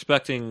stuff, we're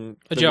expecting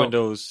A the joke.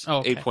 Windows Oh,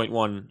 okay.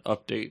 8.1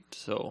 update.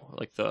 So,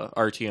 like the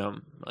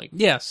RTM.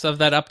 Yes, of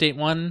that update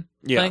 1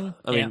 thing.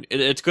 I mean,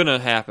 it's going to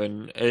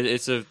happen.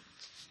 It's going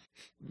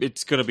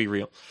to be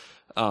real.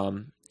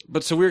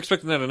 But so we're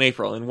expecting that in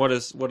April, and what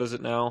is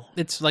it now?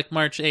 It's like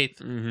March 8th.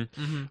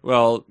 Mm-hmm.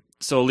 Well,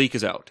 so a leak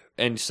is out,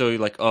 and so you're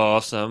like,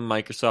 oh, some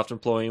Microsoft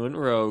employee went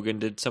rogue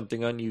and did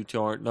something on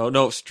uTorrent.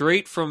 No,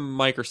 straight from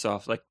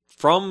Microsoft, like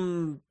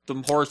from the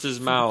horse's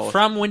mouth,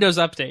 From Windows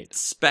Update.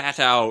 spat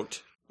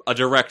out a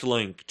direct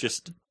link.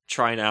 Just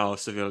try now,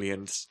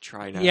 civilians,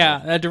 try now.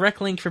 Yeah, a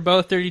direct link for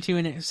both 32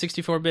 and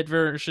 64-bit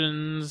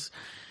versions.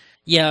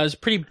 Yeah, it was a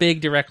pretty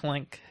big direct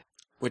link.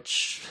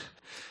 Which,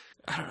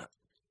 I don't know.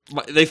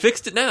 They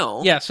fixed it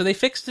now. Yeah, so they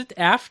fixed it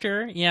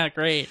after. Yeah,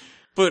 great.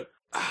 But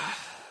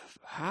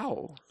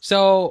how?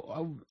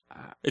 So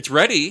It's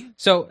ready.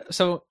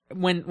 So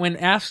when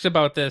asked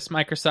about this,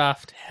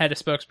 Microsoft had a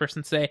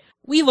spokesperson say,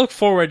 "We look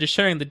forward to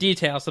sharing the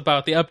details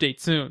about the update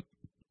soon."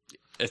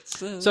 It's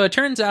So it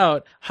turns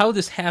out how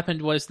this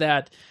happened was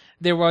that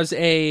there was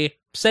a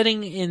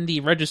setting in the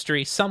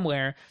registry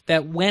somewhere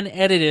that when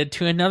edited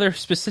to another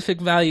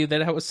specific value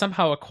that was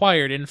somehow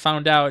acquired and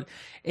found out,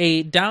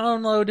 a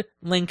download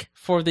link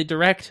for the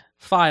direct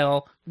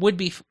file would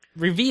be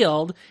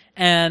revealed,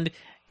 and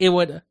it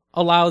would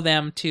allow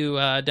them to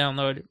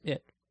download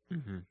it.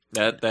 Mm-hmm.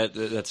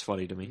 That's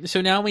funny to me.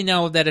 So now we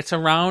know that it's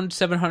around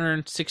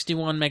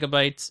 761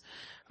 megabytes.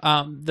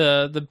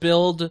 The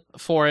build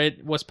for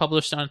it was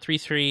published on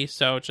 3.3,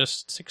 so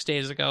just 6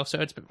 days ago. So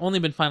it's only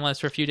been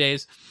finalized for a few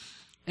days.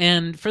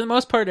 And for the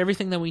most part,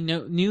 everything that we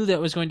knew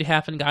that was going to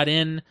happen got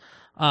in.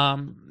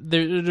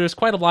 There's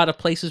quite a lot of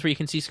places where you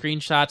can see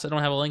screenshots. I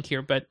don't have a link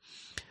here, but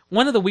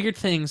one of the weird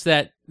things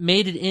that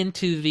made it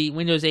into the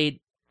Windows 8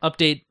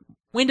 update,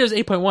 Windows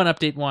 8.1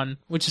 update 1,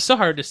 which is so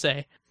hard to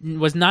say,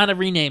 was not a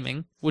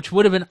renaming, which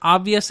would have been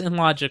obvious and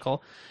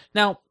logical.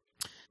 Now,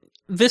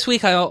 this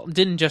week I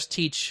didn't just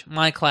teach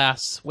my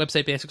class,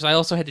 Website Basics, I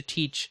also had to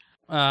teach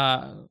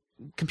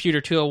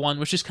Computer 201,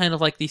 which is kind of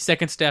like the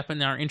second step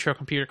in our intro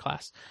computer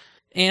class.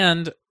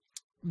 And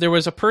there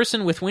was a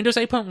person with Windows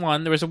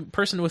 8.1, there was a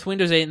person with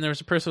Windows 8, and there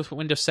was a person with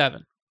Windows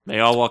 7.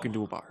 They all walk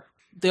into a bar.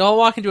 They all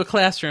walk into a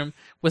classroom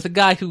with a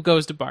guy who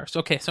goes to bars.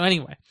 Okay, so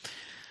anyway,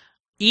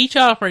 each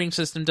operating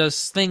system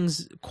does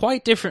things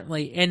quite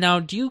differently. And now,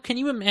 can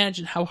you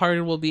imagine how hard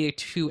it will be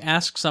to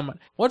ask someone,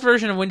 what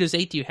version of Windows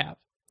 8 do you have?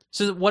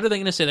 So what are they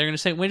going to say? They're going to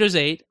say Windows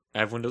 8. I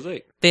have Windows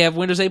 8. They have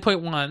Windows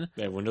 8.1.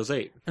 They have Windows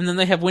 8. And then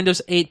they have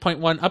Windows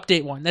 8.1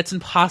 Update 1. That's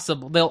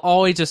impossible. They'll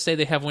always just say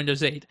they have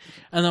Windows 8.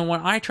 And then when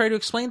I try to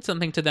explain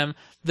something to them,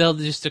 they'll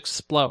just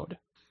explode.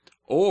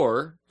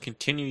 Or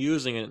continue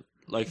using it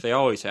like they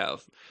always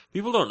have.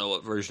 People don't know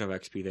what version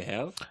of XP they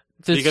have.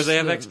 Because they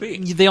have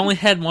XP. They only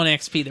had one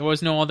XP. There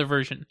was no other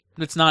version.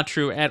 That's not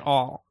true at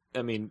all.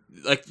 I mean,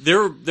 like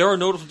there are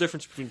notable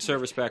differences between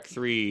Service Pack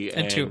 3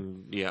 and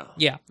 2. Yeah.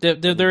 Yeah,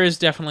 there is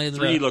definitely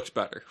 3 looks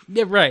better.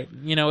 Yeah, right.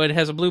 It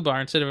has a blue bar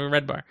instead of a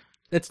red bar.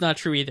 That's not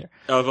true either.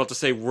 I was about to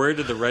say, where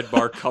did the red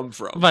bar come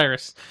from?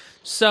 Virus.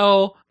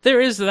 So there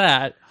is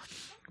that.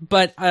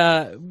 But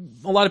a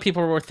lot of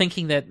people were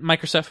thinking that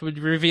Microsoft would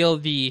reveal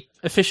the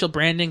official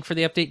branding for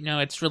the update. No,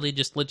 it's really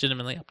just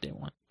legitimately Update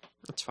 1.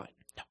 That's fine.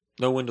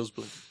 No Windows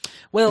Blue.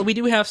 Well, we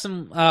do have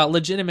some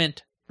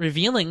legitimate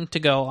revealing to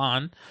go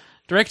on.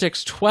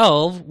 DirectX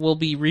 12 will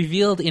be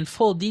revealed in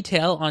full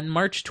detail on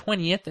March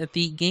 20th at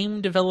the Game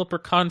Developer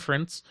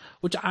Conference,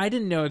 which I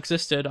didn't know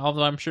existed,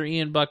 although I'm sure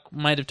Ian Buck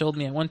might have told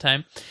me at one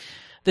time.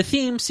 The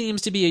theme seems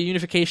to be a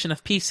unification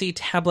of PC,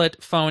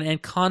 tablet, phone,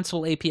 and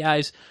console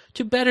APIs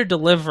to better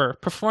deliver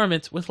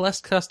performance with less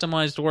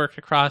customized work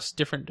across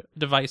different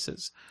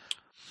devices.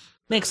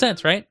 Makes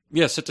sense, right?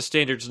 Yeah, set the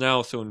standards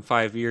now, so in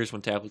 5 years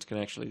when tablets can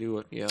actually do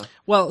it, yeah.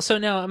 Well, so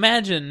now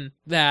imagine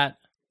that,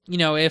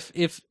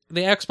 if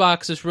the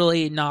Xbox is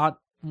really not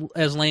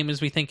as lame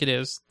as we think it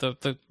is, the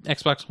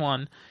Xbox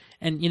One,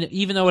 and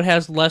even though it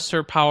has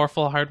lesser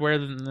powerful hardware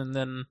than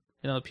the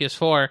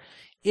PS4,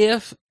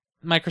 if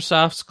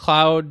Microsoft's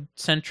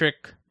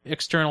cloud-centric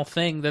external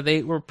thing that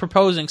they were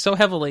proposing so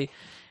heavily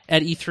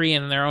at E3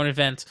 and in their own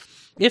events,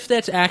 if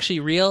that's actually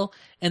real,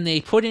 and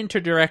they put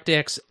into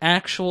DirectX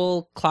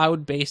actual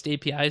cloud-based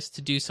APIs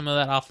to do some of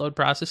that offload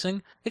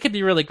processing, it could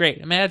be really great.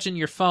 Imagine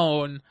your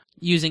phone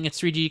using its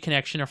 3G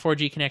connection or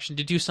 4G connection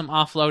to do some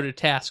offloaded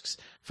tasks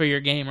for your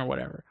game or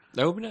whatever.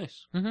 That would be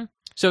nice.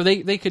 So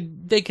they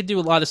could do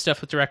a lot of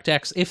stuff with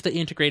DirectX if they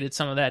integrated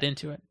some of that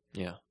into it.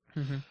 Yeah.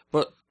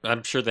 But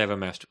I'm sure they have a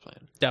master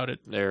plan. Doubt it.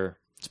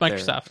 It's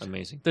Microsoft. They're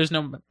amazing. There's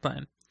no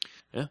plan.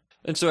 Yeah.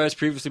 And so, as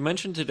previously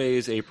mentioned, today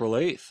is April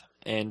 8th.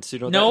 And so you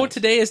know what No, that means?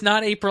 today is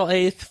not April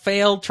 8th.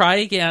 Failed. Try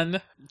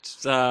again.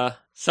 It's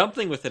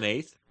something with an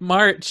 8th.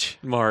 March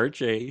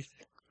 8th.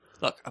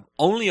 Look, I'm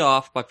only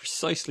off by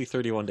precisely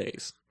 31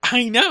 days.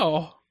 I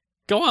know.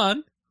 Go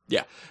on.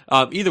 Yeah.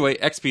 Either way,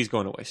 XP is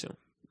going away soon.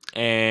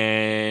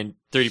 And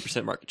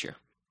 30% market share.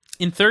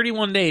 In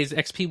 31 days,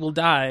 XP will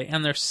die,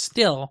 and there's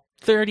still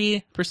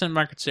 30%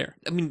 market share.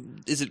 I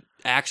mean, is it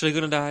actually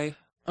going to die?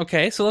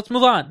 Okay, so let's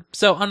move on.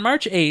 So on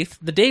March 8th,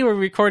 the day we're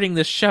recording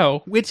this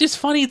show, which is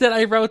funny that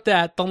I wrote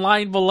that, the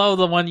line below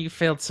the one you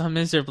failed so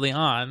miserably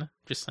on,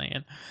 just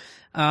saying,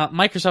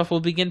 Microsoft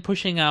will begin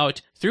pushing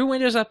out, through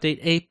Windows Update,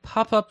 a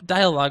pop-up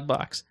dialog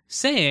box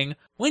saying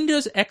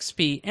Windows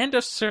XP end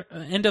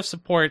of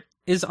support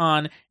is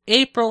on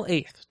April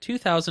 8th,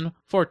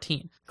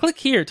 2014. Click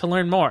here to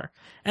learn more.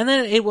 And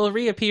then it will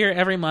reappear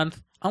every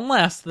month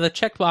unless the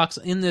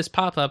checkbox in this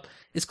pop-up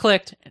is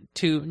clicked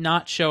to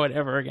not show it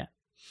ever again.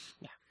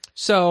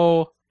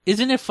 So,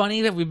 isn't it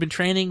funny that we've been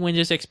training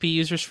Windows XP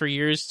users for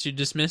years to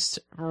dismiss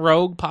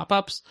rogue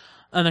pop-ups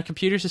on their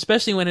computers,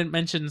 especially when it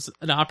mentions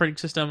an operating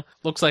system,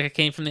 looks like it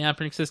came from the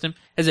operating system,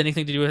 has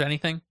anything to do with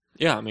anything?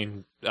 Yeah, I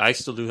mean, I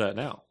still do that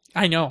now.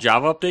 I know.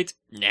 Java updates?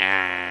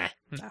 Nah.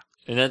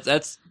 And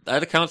that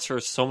accounts for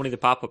so many of the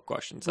pop-up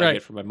questions I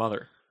get from my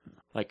mother.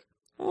 Like,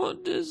 well,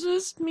 does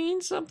this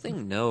mean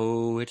something?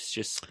 No, it's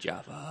just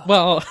Java.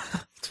 Well,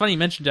 it's funny you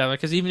mentioned Java,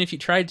 because even if you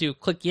tried to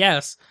click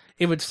yes,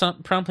 it would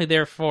promptly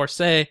therefore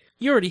say,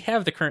 you already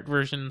have the current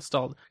version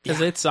installed,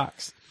 because it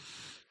sucks.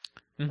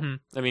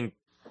 I mean,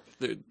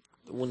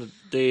 one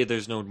day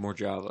there's no more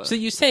Java. So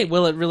you say,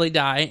 will it really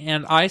die?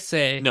 And I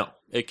say, no,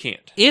 it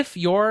can't. If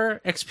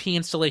your XP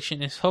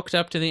installation is hooked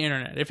up to the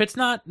internet, if it's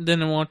not,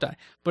 then it won't die.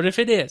 But if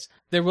it is,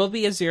 there will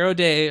be a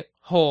 0-day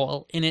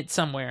hole in it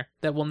somewhere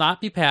that will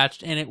not be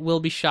patched, and it will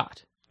be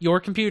shot.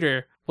 Your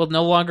computer will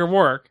no longer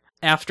work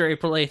after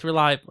April 8th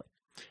reliably.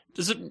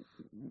 Does it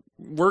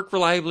work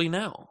reliably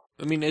now?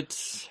 I mean,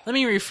 it's... Let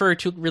me refer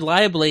to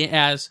reliably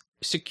as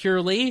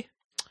securely.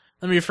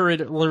 Let me refer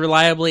to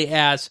reliably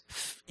as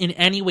in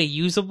any way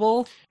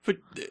usable. But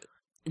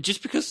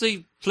just because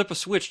they flip a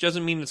switch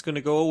doesn't mean it's going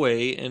to go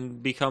away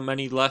and become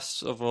any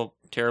less of a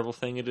terrible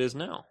thing it is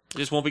now. It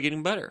just won't be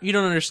getting better. You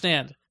don't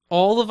understand.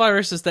 All the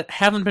viruses that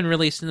haven't been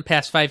released in the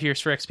past 5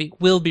 years for XP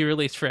will be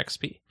released for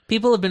XP.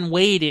 People have been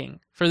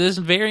waiting for this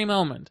very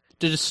moment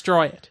to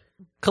destroy it.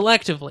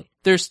 Collectively,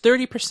 there's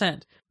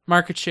 30%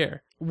 market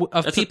share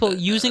of people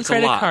using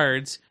credit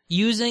cards,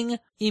 using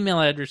email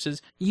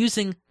addresses,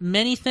 using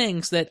many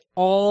things that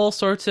all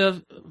sorts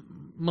of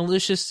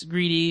malicious,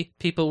 greedy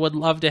people would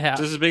love to have.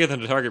 This is bigger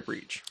than a target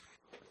breach.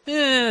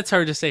 It's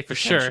hard to say for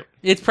sure.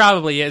 It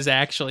probably is,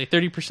 actually.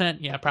 30%?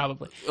 Yeah,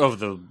 probably. Of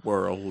the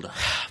world.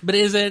 But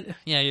is it?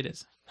 Yeah, it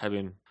is. I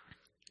mean,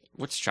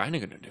 what's China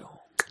going to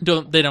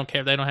do? They don't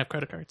care. They don't have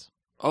credit cards.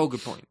 Oh,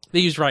 good point.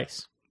 They use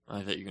rice. I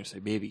thought you were going to say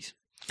babies.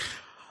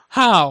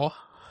 How?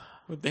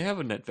 But they have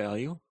a net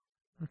value.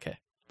 Okay.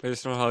 I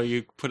just don't know how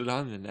you put it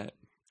on the net.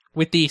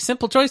 With the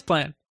simple choice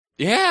plan.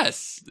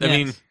 Yes! I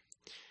mean,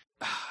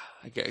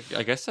 I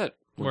guess that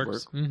would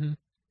works. Work.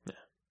 Yeah.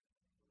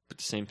 Put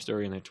the same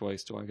story in there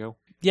twice. Do I go?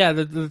 Yeah,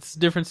 that's a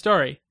different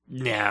story.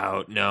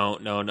 No.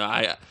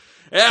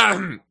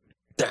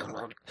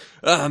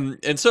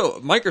 And so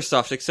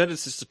Microsoft extended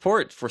its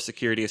support for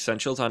Security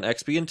Essentials on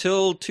XP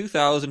until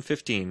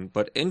 2015,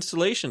 but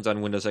installations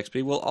on Windows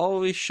XP will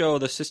always show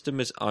the system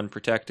is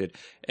unprotected,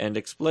 and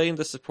explain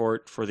the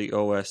support for the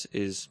OS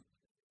is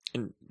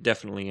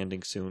definitely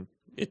ending soon.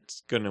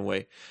 It's going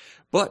away.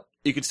 But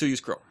you can still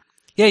use Chrome.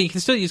 Yeah, you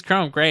can still use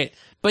Chrome, great.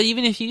 But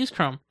even if you use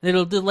Chrome,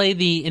 it'll delay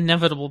the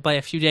inevitable by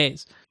a few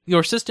days.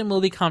 Your system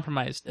will be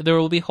compromised. There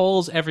will be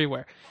holes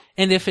everywhere.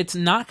 And if it's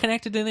not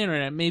connected to the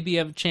internet, maybe you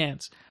have a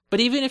chance. But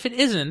even if it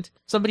isn't,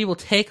 somebody will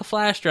take a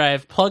flash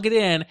drive, plug it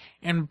in,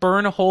 and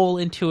burn a hole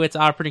into its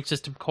operating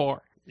system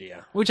core.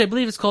 Yeah. Which I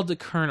believe is called the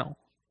kernel.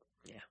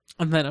 Yeah.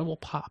 And then it will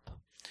pop.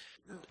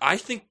 I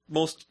think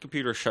most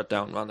computers shut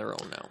down on their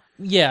own now.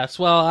 Yes,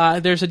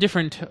 well, there's a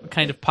different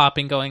kind of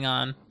popping going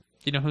on. Do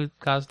you know who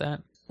caused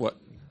that? What?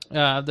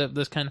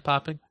 This kind of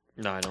popping?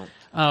 No, I don't.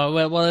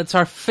 Well, it's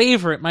our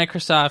favorite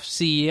Microsoft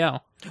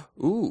CEO.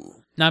 Ooh.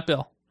 Not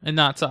Bill, and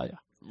not Satya.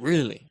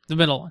 Really? The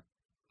middle one.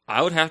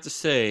 I would have to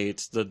say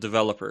it's the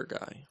developer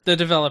guy. The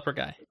developer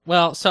guy.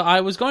 Well, so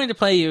I was going to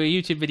play you a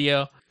YouTube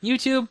video.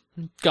 YouTube,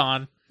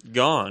 gone.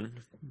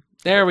 Gone?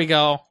 There we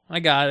go. I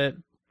got it.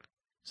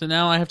 So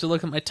now I have to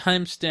look at my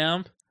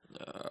timestamp.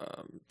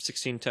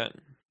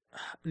 1610.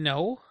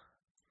 No.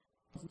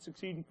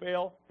 Succeed and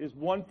fail is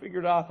one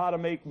figured out how to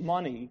make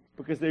money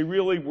because they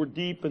really were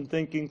deep in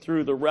thinking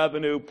through the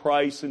revenue,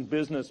 price, and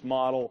business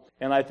model.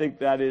 And I think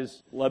that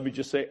is, let me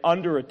just say,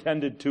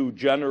 underattended to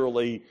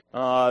generally.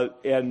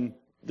 And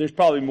there's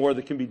probably more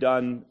that can be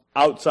done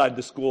outside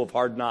the school of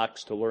hard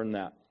knocks to learn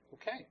that.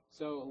 Okay.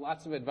 So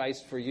lots of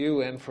advice for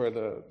you and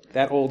for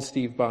that old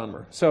Steve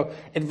Ballmer. So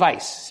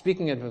advice,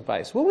 speaking of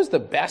advice, what was the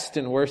best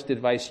and worst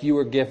advice you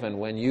were given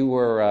when you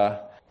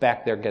were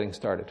back there getting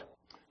started?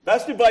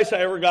 Best advice I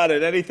ever got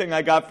at anything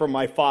I got from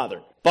my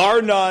father.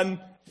 Bar none,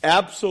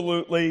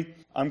 absolutely.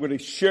 I'm going to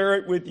share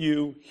it with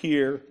you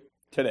here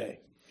today.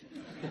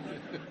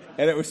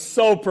 And it was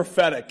so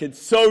prophetic.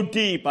 It's so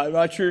deep. I'm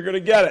not sure you're going to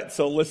get it,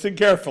 so listen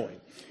carefully.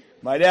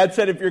 My dad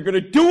said, if you're going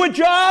to do a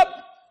job,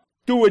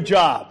 do a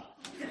job.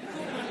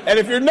 And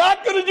if you're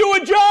not going to do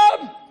a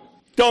job,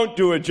 don't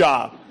do a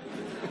job.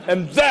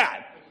 And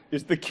that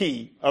is the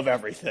key of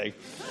everything.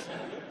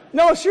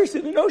 No,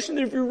 seriously, the notion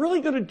that if you're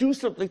really going to do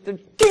something, then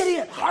get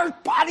in,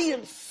 heart, body,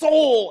 and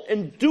soul,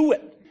 and do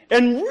it.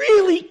 And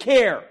really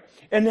care.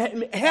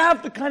 And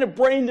have the kind of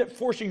brain that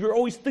forces you. You're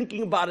always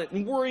thinking about it,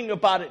 and worrying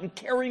about it, and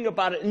caring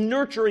about it, and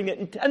nurturing it,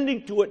 and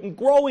tending to it, and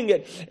growing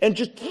it. And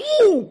just,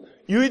 you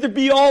either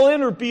be all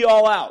in or be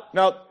all out.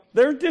 Now,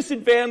 there are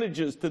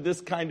disadvantages to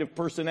this kind of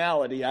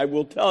personality, I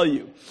will tell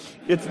you.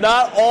 It's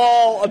not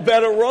all a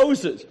bed of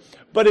roses.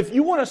 But if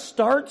you want to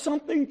start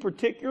something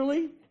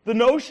particularly, the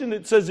notion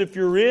that says if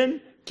you're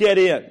in, get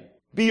in.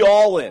 Be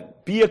all in.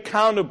 Be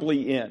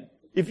accountably in.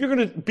 If you're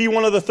going to be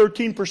one of the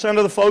 13%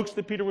 of the folks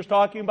that Peter was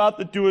talking about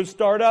that do a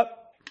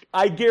startup,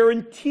 I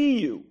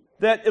guarantee you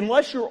that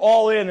unless you're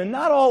all in, and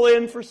not all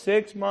in for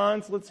 6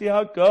 months, let's see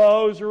how it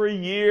goes, or a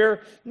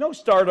year, no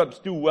startups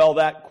do well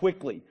that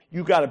quickly.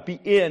 You got to be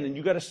in, and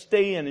you got to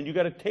stay in, and you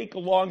got to take a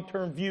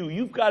long-term view.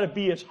 You've got to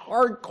be as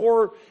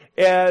hardcore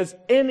as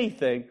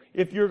anything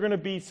if you're going to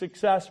be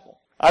successful.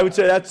 I would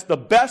say that's the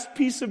best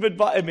piece of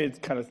advice. I mean, it's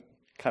kind of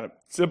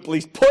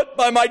simply put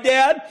by my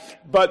dad,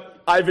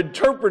 but I've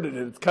interpreted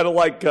it. It's kind of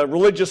like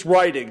religious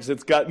writings.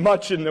 It's got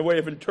much in the way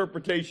of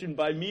interpretation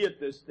by me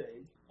at this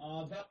stage.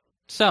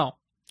 So,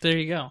 there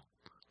you go.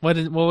 What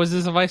was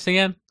this advice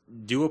again?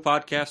 Do a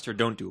podcast or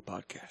don't do a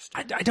podcast.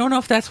 I don't know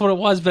if that's what it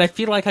was, but I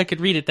feel like I could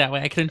read it that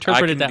way. I could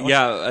interpret it that way.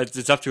 Yeah,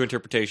 it's up to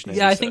interpretation.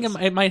 Yeah, I think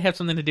it might have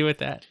something to do with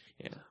that.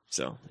 Yeah.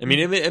 So, I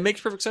mean, it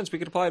makes perfect sense. We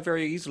could apply it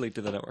very easily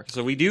to the network.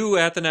 So we do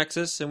at the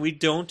Nexus, and we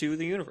don't do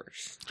the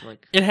universe.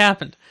 It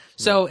happened.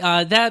 So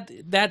that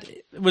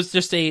was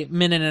just a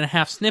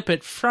 1.5-minute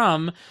snippet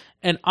from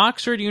an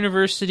Oxford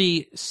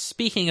University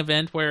speaking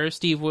event where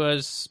Steve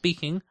was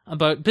speaking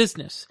about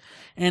business.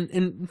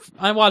 And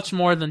I watched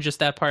more than just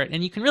that part,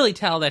 and you can really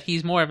tell that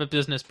he's more of a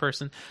business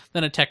person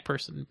than a tech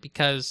person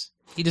because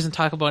he doesn't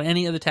talk about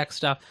any of the tech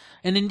stuff.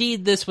 And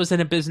indeed, this was in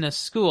a business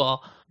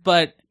school,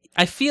 but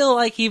I feel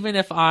like even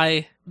if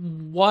I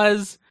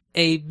was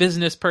a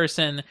business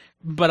person,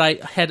 but I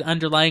had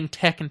underlying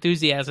tech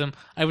enthusiasm,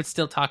 I would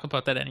still talk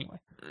about that anyway.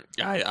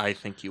 I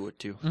think you would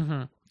too.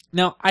 Mm-hmm.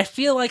 Now, I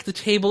feel like the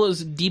table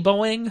is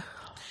deboing.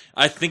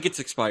 I think it's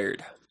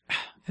expired.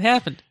 It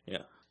happened.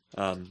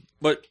 Yeah.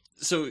 But,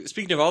 so,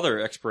 speaking of other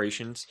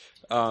expirations,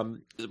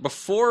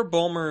 before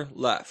Ballmer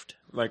left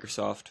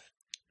Microsoft,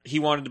 he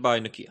wanted to buy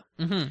Nokia.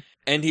 Mm-hmm.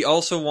 And he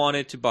also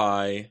wanted to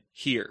buy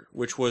Here,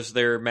 which was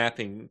their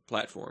mapping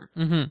platform.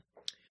 Mm-hmm.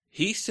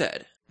 He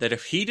said that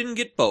if he didn't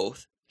get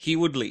both, he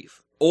would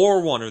leave.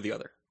 Or one or the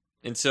other.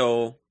 And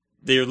so,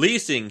 they're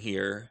leasing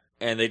Here,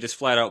 and they just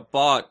flat out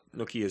bought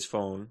Nokia's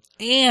phone.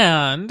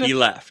 And he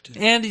left.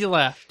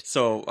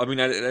 So, I mean,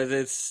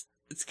 it's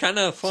kind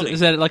of funny. So is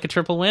that like a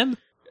triple win?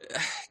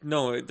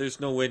 No,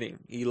 there's no winning.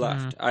 He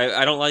left.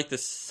 I don't like the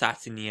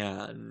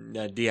Satya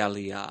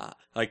Dialia.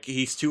 Like,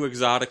 he's too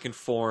exotic and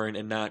foreign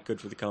and not good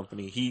for the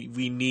company.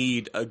 We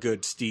need a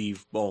good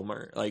Steve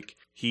Ballmer. Like,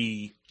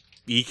 he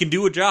can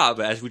do a job,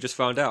 as we just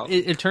found out.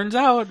 It turns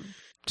out.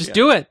 Just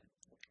do it.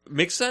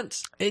 Makes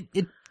sense. It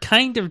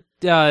kind of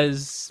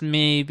does,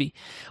 maybe.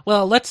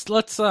 Well, let's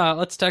talk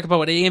about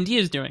what AMD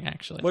is doing,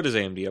 actually. What is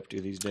AMD up to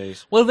these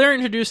days? Well, they're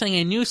introducing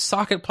a new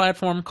socket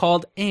platform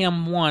called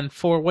AM1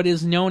 for what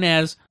is known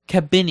as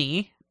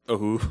Kabini.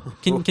 Oh,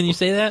 can you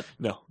say that?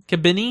 No.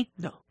 Kabini?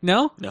 No.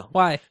 No? No.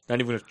 Why? Not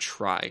even gonna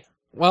try.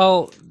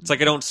 Well, it's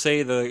like I don't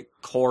say the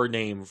core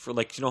name for,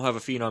 like, you don't have a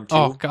Phenom 2.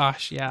 Oh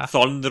gosh, yeah.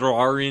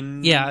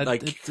 Thunderin. Yeah.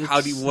 Like,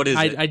 what is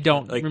it? I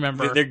don't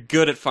remember. They're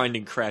good at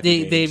finding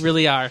crappy names. They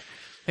really are.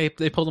 They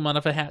pulled them out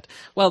of a hat.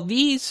 Well,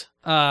 these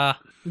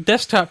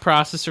desktop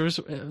processors,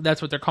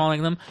 that's what they're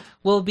calling them,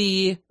 will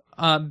be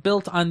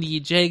built on the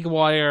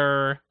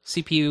Jaguar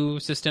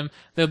CPU system.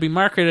 They'll be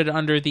marketed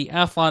under the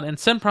Athlon and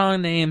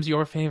Sempron names,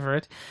 your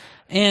favorite.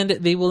 And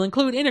they will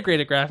include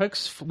integrated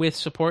graphics with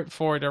support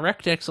for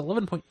DirectX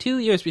 11.2,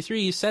 USB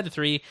 3, SATA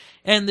 3,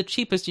 and the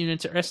cheapest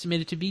units are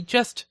estimated to be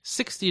just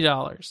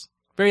 $60.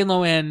 Very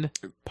low-end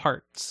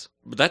parts.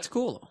 But that's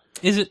cool.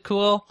 Is it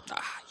cool? Yeah.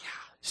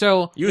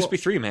 So USB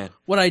 3, man.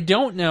 What I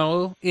don't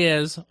know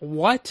is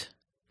what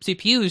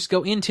CPUs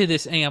go into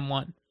this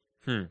AM1.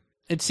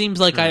 It seems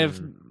like I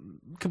have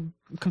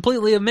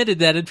completely omitted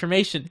that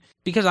information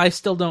because I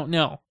still don't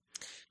know.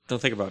 Don't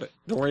think about it.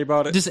 Don't worry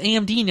about it. Does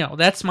AMD know?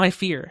 That's my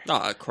fear.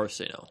 Oh, of course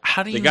they know.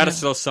 How do you They got to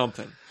sell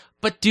something.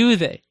 But do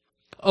they?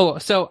 Oh,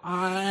 so,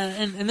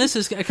 and this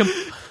is...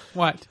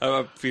 what?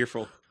 I'm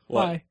fearful.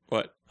 What? Why?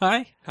 What?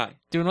 Hi? Hi.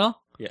 Doing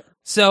well? Yeah.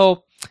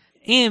 So,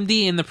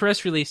 AMD in the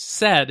press release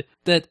said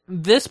that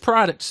this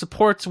product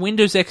supports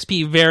Windows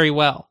XP very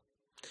well.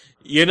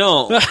 You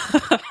know,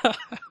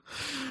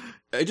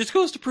 it just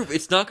goes to prove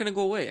it's not going to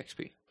go away,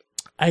 XP.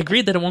 I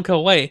agree that it won't go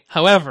away.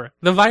 However,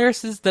 the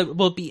viruses that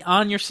will be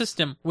on your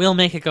system will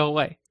make it go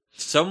away.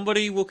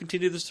 Somebody will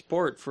continue the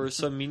support for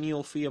some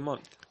menial fee a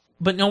month.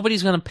 But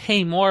nobody's going to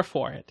pay more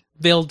for it.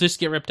 They'll just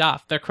get ripped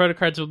off. Their credit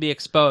cards will be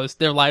exposed.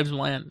 Their lives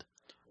will end.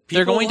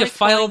 They're going to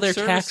file their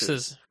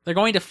taxes. They're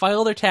going to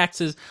file their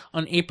taxes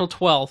on April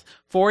 12th,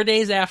 4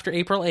 days after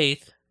April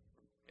 8th.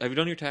 Have you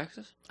done your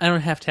taxes? I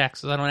don't have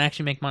taxes. I don't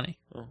actually make money.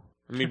 Oh.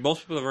 I mean,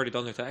 most people have already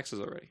done their taxes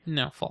already.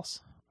 No, false.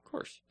 Of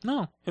course.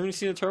 No. Haven't you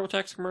seen the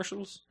TurboTax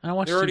commercials? I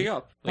watched They're already TV.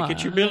 up. Like, Well,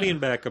 get your billion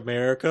back,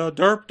 America.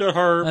 Derp to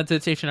her. That's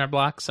at H&R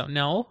Block, so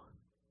no.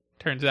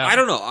 Turns out. I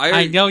don't know.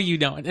 I know you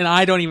don't, and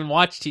I don't even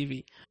watch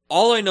TV.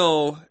 All I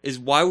know is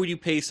why would you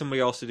pay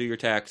somebody else to do your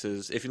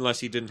taxes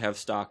unless you didn't have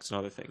stocks and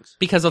other things?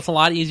 Because it's a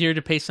lot easier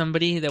to pay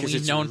somebody that Because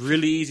we've it's known.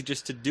 really easy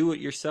just to do it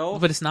yourself.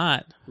 But it's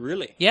not.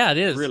 Really? Yeah, it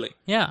is. Really?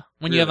 Yeah.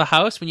 When you Really? have a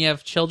house, when you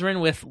have children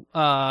with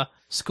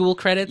school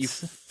credits. You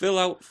fill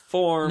out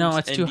forms No,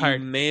 it's and too you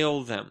hard.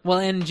 mail them. Well,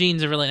 and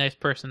Jean's a really nice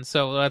person,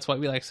 so that's why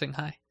we like saying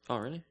hi. Oh,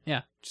 really?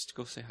 Yeah. Just to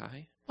go say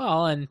hi?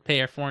 Well, and pay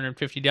her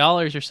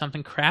 $450 or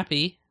something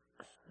crappy.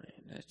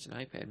 That's an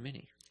iPad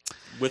mini.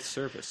 With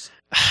service.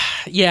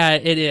 Yeah,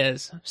 it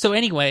is. So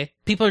anyway,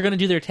 people are going to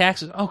do their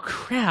taxes. Oh,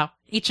 crap.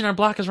 H&R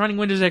Block is running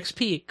Windows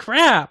XP.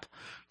 Crap.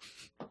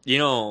 You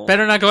know...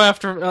 Better not go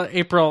after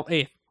April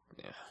 8th.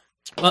 Yeah.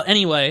 Well,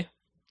 anyway,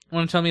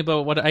 want to tell me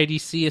about what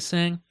IDC is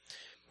saying?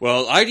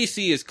 Well,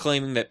 IDC is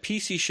claiming that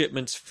PC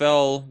shipments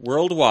fell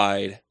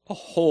worldwide a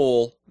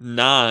whole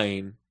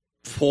 9.8%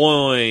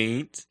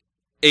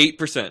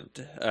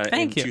 in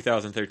Thank you.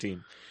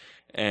 2013.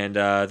 And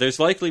there's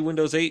likely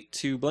Windows 8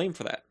 to blame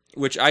for that,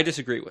 which I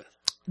disagree with.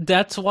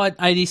 That's what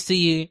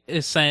IDC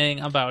is saying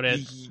about it.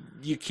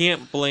 You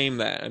can't blame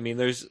that. I mean,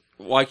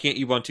 why can't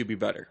Ubuntu be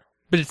better?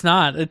 But it's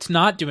not. It's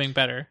not doing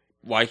better.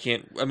 Why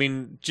can't... I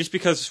mean, just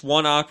because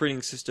one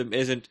operating system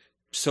isn't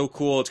so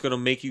cool, it's going to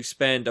make you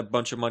spend a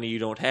bunch of money you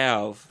don't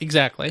have.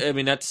 Exactly. I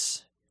mean,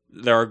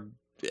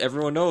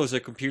 everyone knows a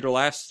computer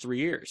lasts 3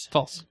 years.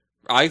 False.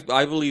 I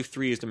believe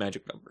 3 is the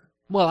magic number.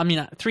 Well, I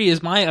mean, 3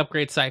 is my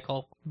upgrade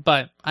cycle,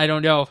 but I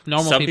don't know if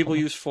normal Some people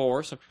use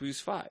 4, some people use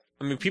 5.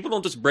 I mean, people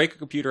don't just break a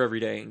computer every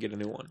day and get a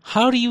new one.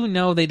 How do you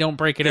know they don't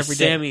break it every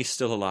day? Sammy's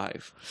still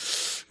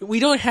alive. We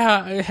don't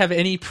have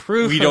any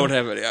proof. We don't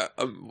have it.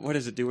 What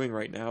is it doing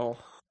right now?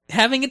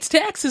 Having its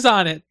taxes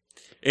on it.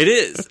 It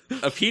is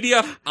a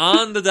PDF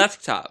on the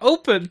desktop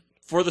Open.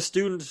 for the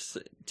students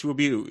to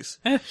abuse.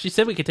 She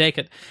said we could take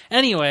it.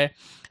 Anyway,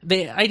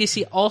 the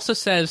IDC also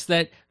says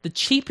that the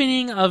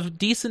cheapening of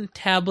decent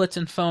tablets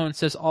and phones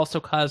has also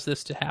caused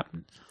this to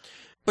happen.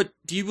 But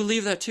do you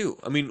believe that too?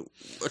 I mean,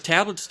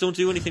 tablets don't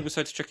do anything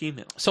besides check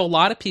email. So a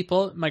lot of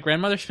people, my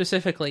grandmother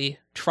specifically,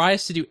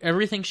 tries to do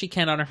everything she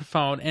can on her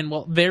phone and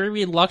will very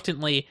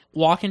reluctantly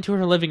walk into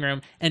her living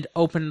room and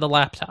open the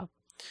laptop.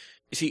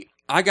 You see,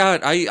 I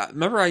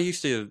remember I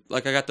used to,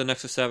 like, I got the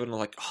Nexus 7 and I'm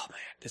like, oh man,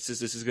 this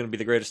is going to be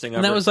the greatest thing ever.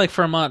 And that was like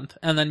for a month,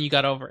 and then you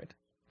got over it.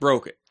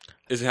 Broke it,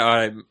 is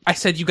how I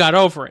said you got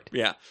over it.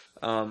 yeah.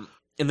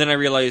 And then I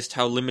realized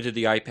how limited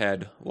the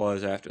iPad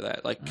was after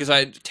that. Like, because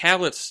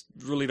tablets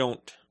really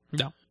don't.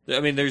 No. I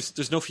mean,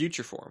 there's no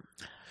future for them.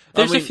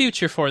 There's a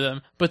future for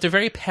them, but they're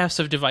very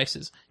passive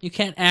devices. You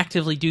can't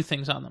actively do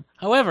things on them.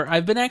 However,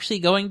 I've been actually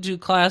going to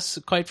class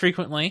quite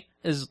frequently,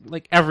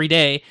 like every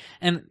day,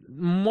 and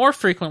more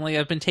frequently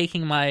I've been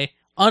taking my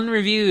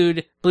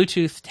unreviewed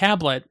Bluetooth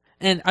tablet,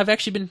 and I've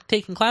actually been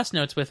taking class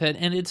notes with it,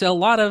 and it's a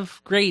lot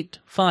of great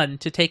fun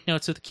to take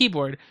notes with the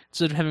keyboard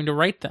instead of having to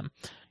write them.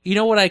 You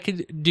know what I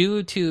could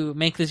do to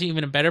make this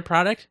even a better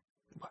product?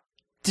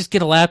 Just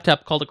get a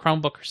laptop called a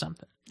Chromebook or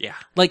something. Yeah.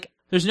 Like,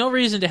 there's no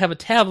reason to have a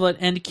tablet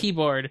and a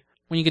keyboard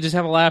when you could just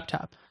have a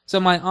laptop.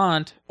 So my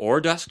aunt Or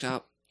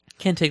desktop.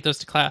 can't take those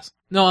to class.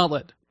 No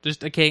outlet.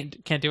 Just I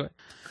can't do it.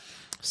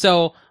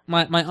 So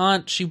my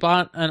aunt, she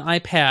bought an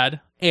iPad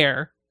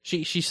Air.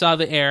 She saw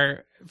the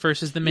Air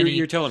versus the Mini.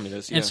 You're telling me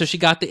this, yeah. And so she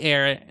got the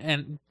Air,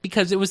 and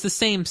because it was the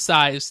same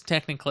size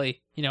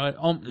technically,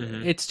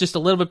 it's just a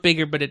little bit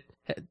bigger, but it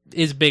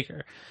is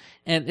bigger.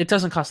 And it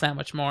doesn't cost that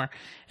much more.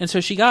 And so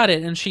she got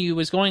it, and she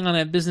was going on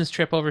a business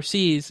trip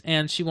overseas,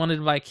 and she wanted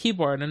to buy a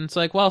keyboard. And it's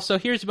like, well, so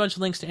here's a bunch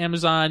of links to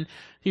Amazon.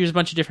 Here's a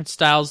bunch of different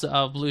styles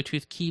of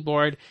Bluetooth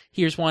keyboard.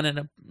 Here's one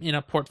in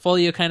a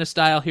portfolio kind of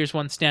style. Here's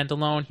one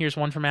standalone. Here's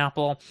one from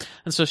Apple.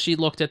 And so she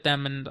looked at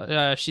them,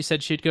 and she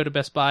said she'd go to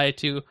Best Buy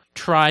to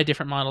try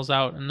different models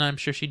out. And I'm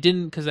sure she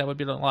didn't, because that would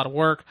be a lot of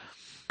work.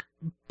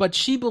 But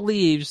she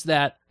believes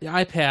that the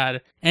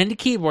iPad and the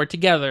keyboard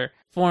together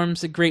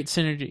forms a great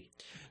synergy.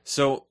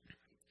 So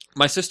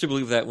my sister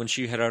believed that when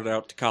she headed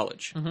out to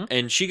college, Mm-hmm.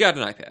 and she got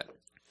an iPad,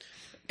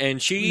 and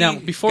she Now,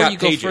 before got you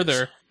go Pages.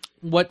 further,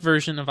 what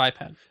version of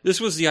iPad? This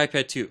was the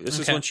iPad 2. This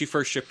is Okay. when she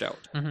first shipped out.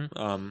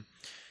 Mm-hmm.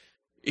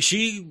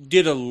 She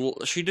did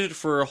it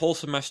for a whole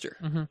semester.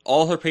 Mm-hmm.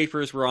 All her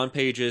papers were on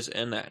Pages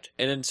and that.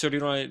 And then, so do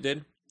you know what I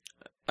did?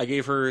 I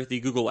gave her the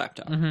Google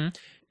laptop. Mm-hmm.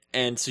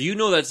 And so you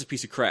know that's a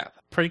piece of crap.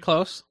 Pretty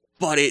close.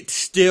 But it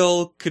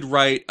still could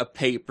write a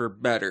paper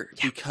better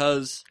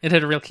because It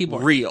had a real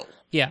keyboard. real.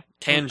 Yeah.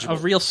 Tangible. A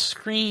real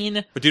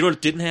screen. But do you know what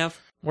it didn't have?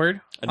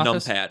 Word? A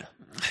Office? numpad.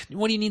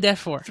 What do you need that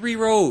for? 3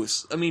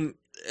 rows. I mean,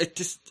 it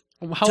just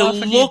How to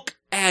often look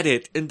at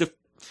it and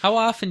how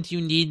often do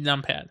you need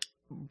numpad?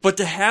 but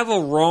to have a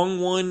wrong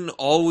one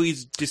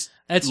always just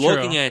That's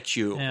looking true. at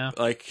you Yeah.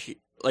 like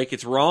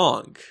it's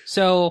wrong.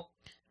 So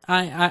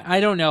I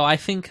don't know. I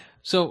think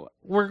so.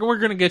 We're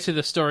gonna get to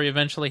the story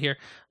eventually here,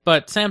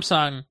 but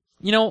Samsung.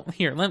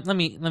 Here let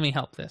me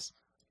help this.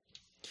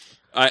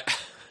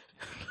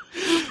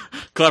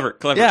 Clever.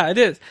 Yeah, it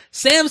is.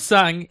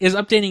 Samsung is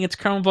updating its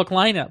Chromebook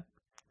lineup.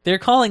 They're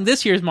calling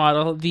this year's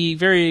model the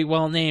very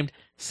well named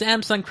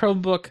Samsung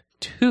Chromebook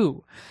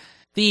 2.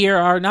 There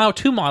are now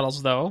 2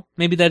 models, though.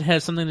 Maybe that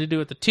has something to do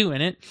with the 2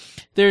 in it.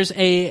 There's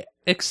a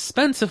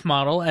expensive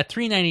model at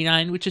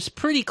 $399, which is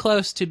pretty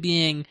close to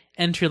being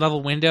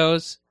entry-level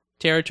Windows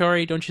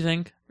territory, don't you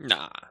think?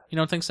 Nah, You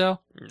don't think so?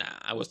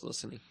 I was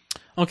listening.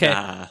 Okay,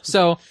 Nah.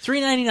 so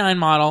 $399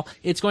 model.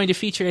 It's going to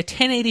feature a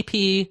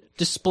 1080p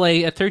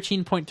display at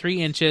 13.3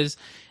 inches,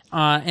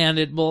 and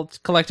it will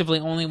collectively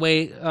only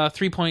weigh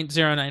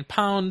 3.09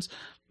 pounds.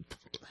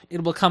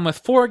 It will come with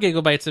 4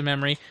 gigabytes of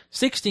memory,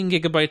 16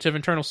 gigabytes of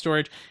internal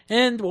storage,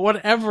 and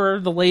whatever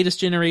the latest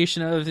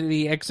generation of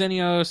the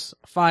Exynos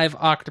 5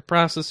 Octa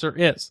processor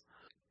is.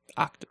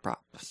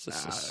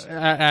 Octoprocessors.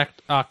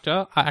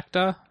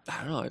 Octa?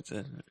 I don't know. It's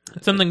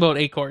something about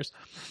 8 cores.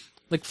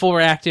 Like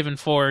 4 active and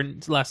 4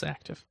 less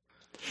active.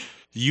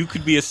 You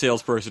could be a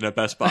salesperson at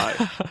Best Buy.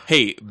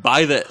 Hey,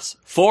 buy this.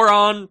 4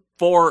 on,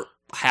 4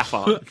 half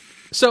on.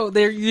 So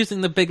they're using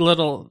the big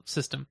little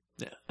system.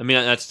 Yeah, I mean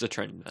that's the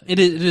trend. It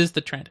is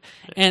the trend.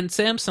 And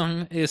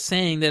Samsung is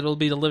saying that it'll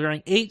be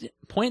delivering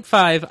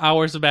 8.5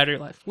 hours of battery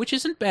life, which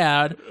isn't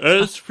bad.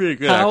 That's pretty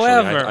good.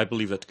 However- actually. I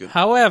believe that's good.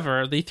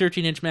 However, the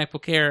 13-inch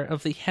MacBook Air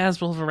of the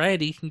Haswell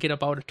variety can get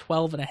about a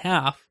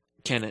 12.5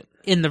 Can it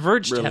in the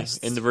Verge really tests.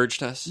 in the Verge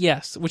test?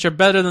 Yes, which are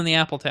better than the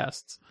Apple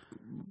tests.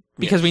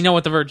 Because we know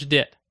what the Verge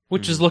did,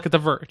 which is look at the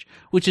Verge,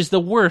 which is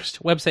the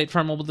worst website for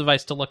a mobile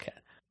device to look at.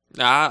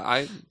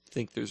 I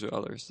think there's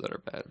others that are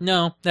bad.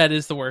 No, that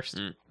is the worst.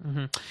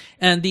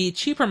 And the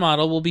cheaper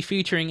model will be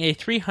featuring a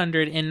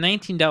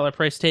 $319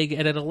 price tag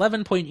at an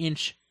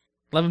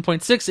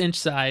 11.6 inch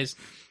size,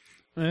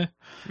 Yeah,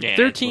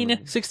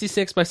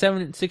 1366 by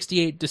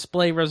 768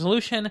 display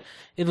resolution.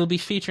 It will be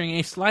featuring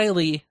a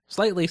slightly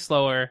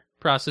slower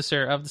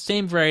processor of the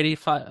same variety,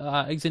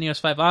 Exynos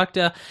 5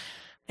 Octa,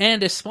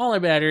 and a smaller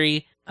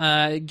battery,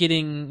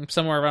 getting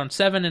somewhere around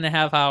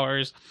 7.5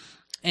 hours.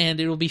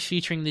 And it will be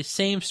featuring the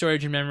same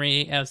storage and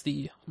memory as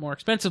the more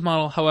expensive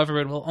model.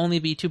 However, it will only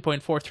be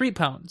 2.43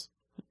 pounds.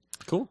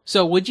 Cool.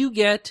 So would you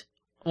get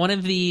one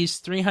of these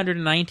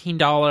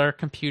 $319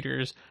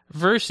 computers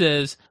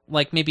versus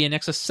like maybe a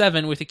Nexus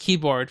 7 with a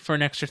keyboard for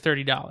an extra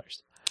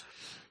 $30?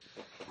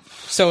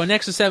 So a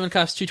Nexus 7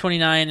 costs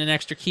 $229, an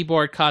extra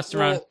keyboard costs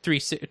around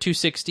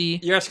 $260.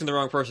 You're asking the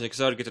wrong person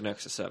because I would get the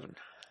Nexus 7.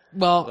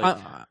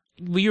 Well,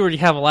 you already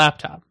have a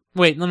laptop.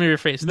 Wait, let me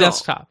rephrase. No,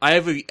 Desktop. I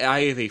have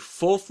a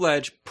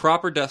full-fledged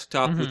proper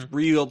desktop with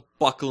real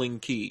buckling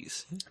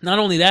keys. Not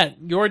only that,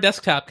 your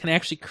desktop can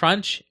actually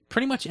crunch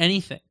pretty much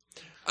anything.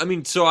 I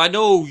mean, so I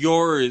know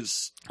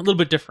yours A little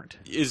bit different.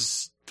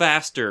 is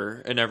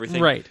faster and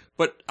everything, Right.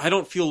 But I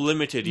don't feel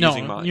limited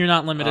using No, mine. you're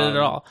not limited at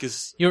all.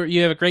 Because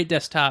You have a great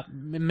desktop.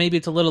 Maybe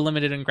it's a little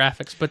limited in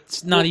graphics, but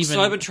it's not even.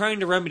 So I've been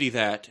trying to remedy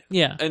that.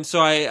 Yeah. And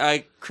so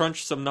I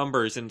crunched some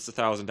numbers and it's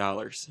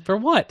 $1,000. For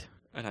what?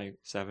 An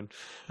i7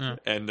 Oh.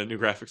 and a new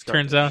graphics card.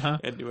 Turns out, huh?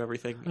 And do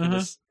everything. And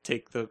just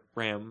take the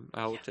RAM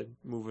out and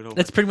move it over.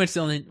 That's pretty much the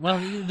only. Well,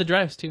 the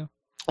drives too.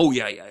 Oh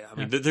yeah. I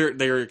mean,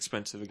 they're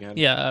expensive again.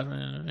 Yeah,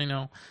 I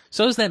know.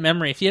 So is that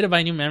memory. If you had to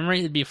buy new memory,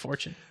 it'd be a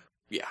fortune.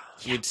 Yeah.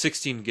 I mean,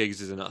 16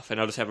 gigs is enough, and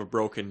I'll just have a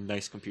broken,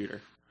 nice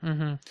computer.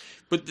 Mm-hmm.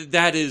 But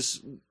that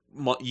is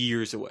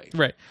years away.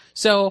 Right.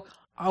 So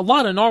a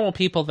lot of normal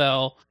people,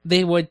 though,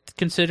 they would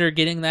consider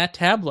getting that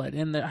tablet,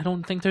 and I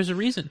don't think there's a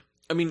reason.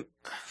 I mean,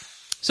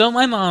 So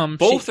my mom,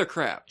 both are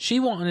crap. She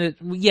wanted.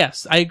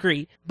 Yes, I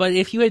agree. But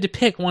if you had to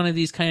pick one of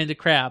these kind of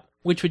crap,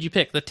 which would you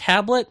pick? The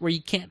tablet where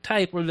you can't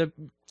type, or the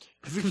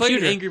If we computer?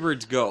 played Angry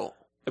Birds Go,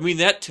 I mean,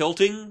 that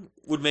tilting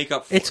would make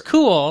up for It's it.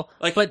 cool,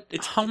 Like, but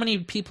it's- how many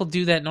people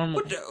do that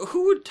normally?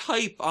 Who would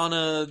type on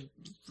a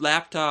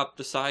laptop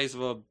the size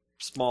of a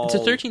small... It's a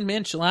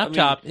 13-inch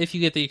laptop if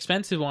you get the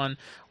expensive one,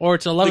 or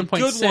it's an 11.6. The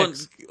good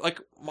ones, like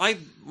my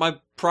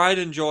pride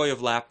and joy of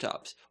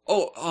laptops.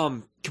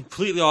 Oh,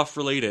 completely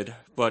off-related,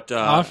 but...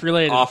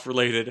 Off-related.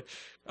 Off-related.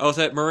 I was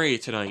at Murray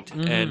tonight,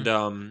 Mhm.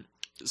 and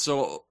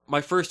so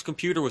my first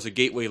computer was a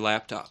Gateway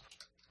laptop,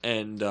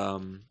 and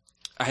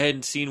I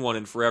hadn't seen one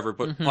in forever,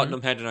 but Mhm.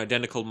 Putnam had an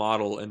identical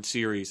model and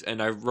series,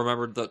 and I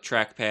remembered the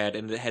trackpad,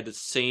 and it had the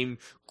same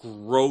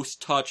gross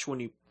touch when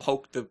you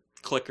poked the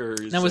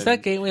clickers. Now, was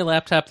that Gateway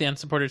laptop the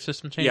unsupported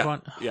system change Yeah,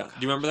 one? yeah. Do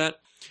you remember that?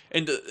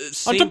 And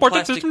same Unsupported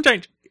plastic, system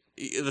change.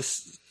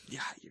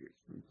 Yeah,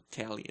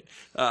 Italian.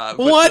 But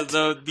What?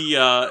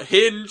 The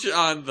hinge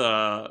on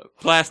the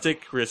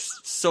plastic was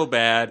so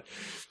bad,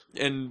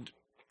 and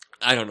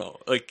I don't know.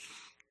 Like,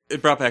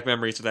 it brought back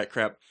memories of that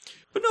crap.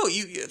 But no,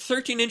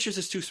 13 inches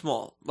is too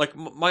small. Like,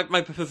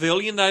 my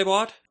pavilion that I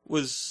bought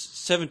was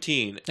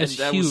 17. That's and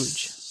that huge. was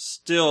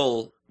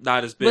still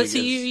not as big But as...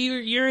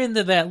 see, you're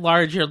into that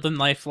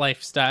larger-than-life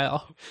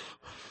lifestyle.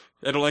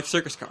 I don't like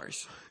circus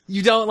cars.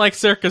 You don't like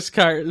circus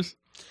cars.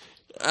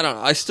 I don't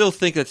know. I still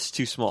think that's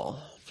too small.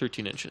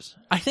 13 inches.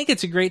 I think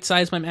it's a great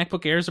size. My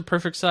MacBook Air is a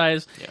perfect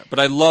size. Yeah, but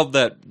I love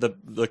that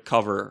the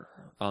cover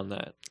on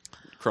that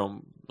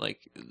Chrome, like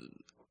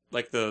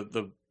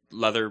the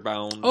leather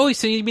bound. Oh,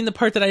 so you mean the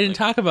part that I didn't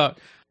talk about?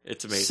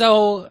 It's amazing.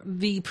 So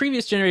the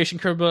previous generation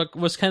Chromebook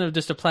was kind of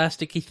just a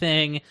plasticky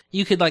thing.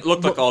 You could like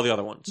Looked like all the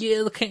other ones.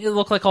 Yeah, it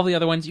looked like all the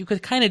other ones. You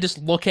could kind of just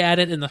look at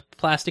it, and the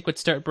plastic would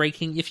start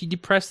breaking. If you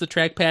depress the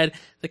trackpad,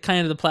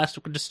 the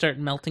plastic would just start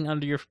melting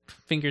under your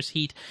fingers'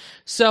 heat.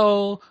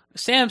 So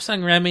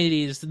Samsung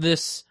remedies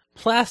this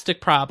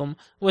plastic problem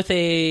with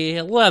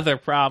a leather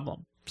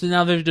problem. So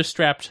now they've just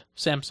strapped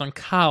Samsung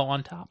Cow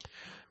on top.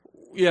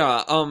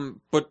 Yeah,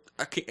 but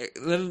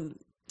then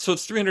so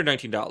it's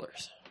 $319.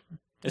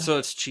 And so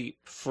it's cheap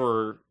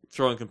for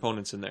throwing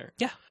components in there.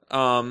 Yeah.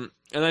 And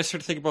I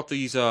started thinking about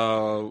these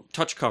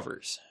touch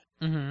covers.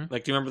 Mm-hmm.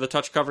 Like, do you remember the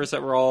touch covers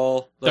that were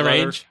all The leather?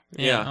 Rage?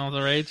 Yeah. Oh,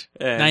 the Rage?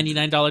 And-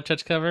 $99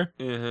 touch cover?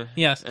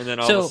 Yes. And then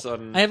all of a So,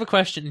 sudden... I have a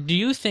question. Do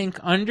you think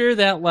under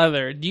that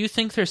leather, do you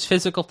think there's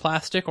physical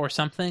plastic or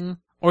something?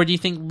 Or do you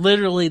think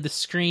literally the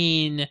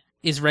screen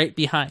is right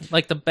behind?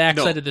 Like the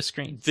backside No. of the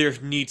screen? There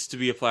needs to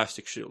be a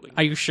plastic shielding.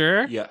 Are you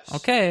sure? Yes.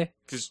 Okay.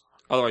 Because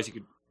otherwise you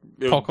could...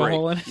 It would Poke a break.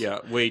 hole in it? Yeah,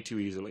 way too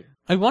easily.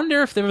 I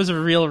wonder if there was a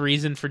real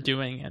reason for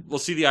doing it. We'll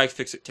see the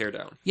iFixit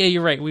teardown. Yeah,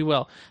 you're right. We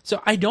will.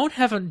 So I don't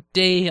have a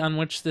day on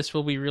which this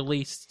will be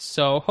released.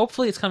 So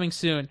hopefully it's coming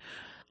soon.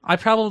 I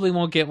probably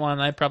won't get one.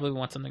 I probably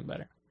want something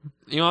better.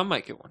 You know, I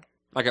might get one.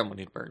 I got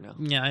money to burn now.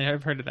 Yeah,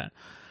 I've heard of that.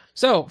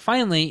 So,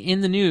 finally,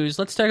 in the news,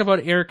 let's talk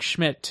about Eric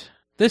Schmidt.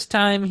 This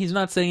time, he's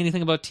not saying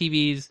anything about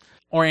TVs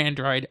or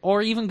Android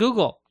or even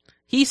Google.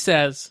 He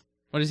says,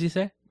 what does he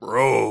say?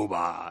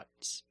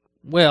 Robots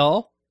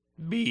Will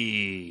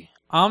be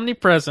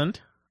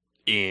omnipresent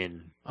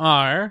in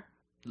are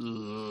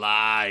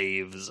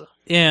lives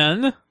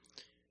in...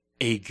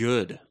 a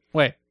good.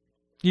 Wait,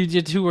 you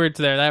did 2 words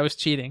there. That was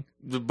cheating.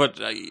 But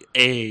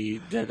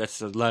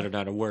that's a letter,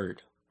 not a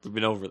word. We've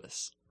been over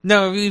this.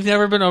 No, we've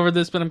never been over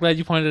this, but I'm glad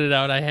you pointed it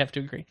out. I have to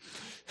agree.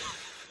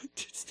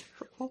 It's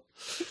terrible.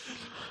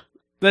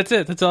 That's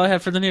it. That's all I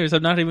have for the news.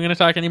 I'm not even going to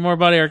talk anymore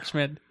about Eric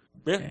Schmidt.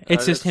 Yeah,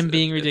 It's just him it's-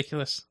 being it's-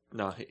 ridiculous.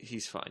 No,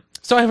 he's fine.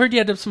 So I heard you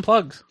had some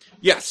plugs.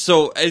 Yeah,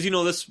 so as you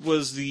know, this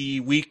was the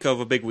week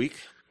of a big week.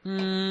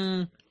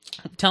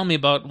 Tell me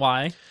about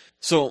why.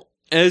 So,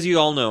 as you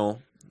all know,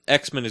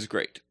 X-Men is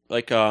great.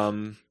 Like,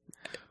 X-Men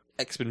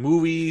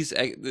movies,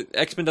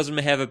 X-Men doesn't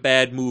have a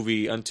bad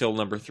movie until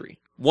number 3.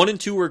 1 and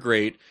 2 were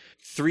great.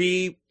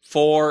 3,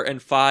 4,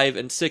 and 5,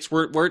 and 6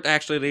 weren't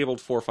actually labeled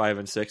 4, 5,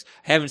 and 6.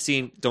 Haven't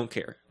seen, don't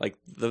care. Like,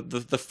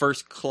 the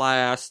first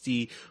class,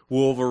 the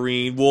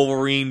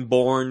Wolverine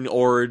Born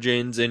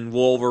Origins, and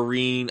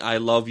Wolverine I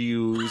Love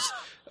Yous,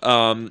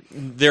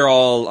 they're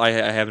all I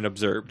haven't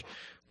observed.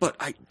 But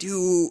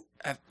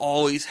I've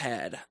always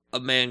had a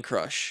man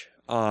crush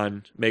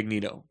on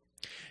Magneto.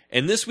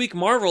 And this week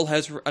Marvel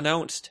has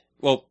announced,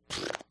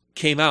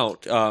 came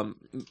out,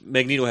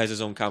 Magneto has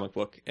his own comic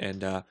book,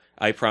 and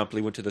I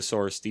promptly went to the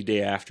source the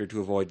day after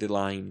to avoid the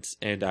lines,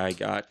 and I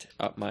got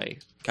my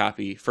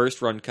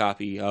first run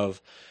copy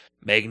of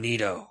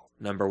Magneto,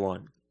 number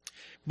 1.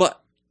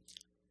 But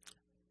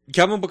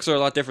comic books are a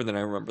lot different than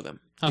I remember them.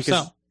 How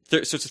so? So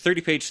it's a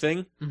 30-page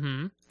thing,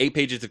 Mm-hmm. 8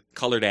 pages of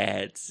colored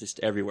ads just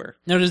everywhere.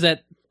 Now, does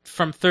that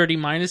from 30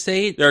 minus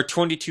 8? There are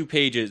 22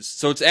 pages,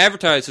 so it's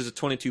advertised as a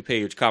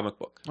 22-page comic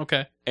book,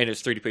 Okay. and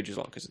it's 30 pages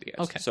long because of the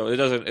ads. Okay. So it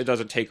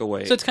doesn't take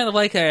away. So it's kind of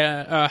like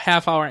a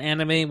half-hour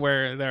anime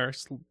where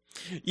there's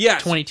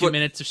yes, 22 but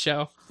minutes of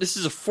show. This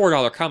is a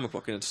 $4 comic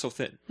book, and it's so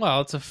thin.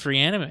 Well, it's a free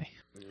anime.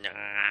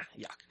 Nah,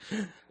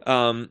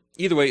 yuck.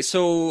 Either way,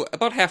 so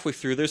about halfway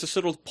through, there's this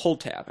little pull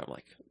tab. I'm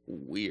like,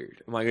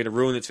 weird. Am I going to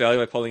ruin its value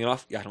by pulling it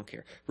off? Yeah, I don't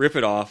care. Rip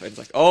it off, and it's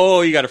like,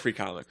 oh, you got a free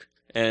comic.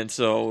 And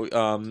so,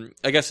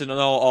 I guess in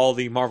all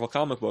the Marvel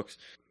comic books,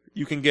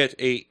 you can get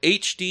a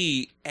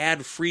HD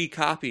ad-free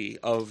copy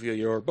of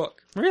your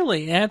book.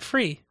 Really?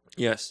 Ad-free?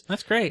 Yes.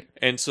 That's great.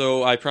 And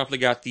so I promptly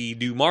got the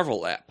new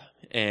Marvel app,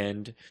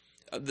 and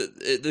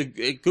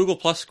the Google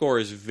Plus score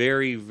is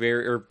very,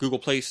 or Google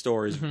Play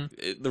Store is,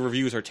 the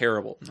reviews are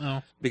terrible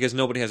Oh. because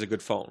nobody has a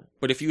good phone.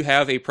 But if you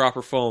have a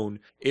proper phone,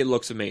 it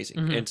looks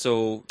amazing. And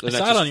so the I saw it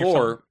Nexus on your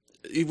 4,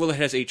 well, it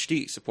has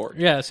HD support.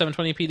 Yeah,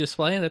 720p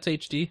display. That's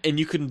HD. And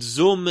you can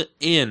zoom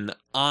in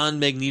on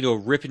Magneto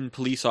ripping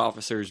police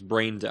officers'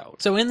 brains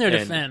out. So in their And-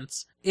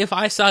 defense, if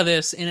I saw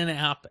this in an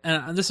app,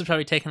 and this is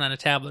probably taken on a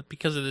tablet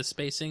because of the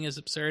spacing is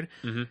absurd,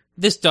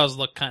 this does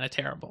look kind of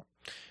terrible.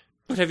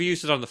 But have you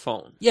used it on the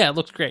phone? Yeah, it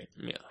looks great.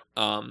 Yeah.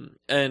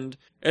 And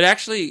it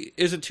actually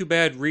isn't too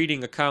bad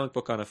reading a comic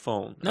book on a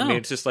phone. I No. mean,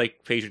 it's just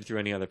like paging through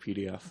any other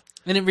PDF.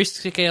 And it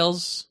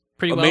rescales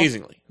pretty well.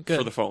 Amazingly Good.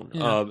 for the phone.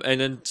 Yeah.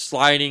 And then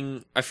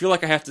sliding, I feel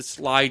like I have to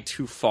slide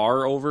too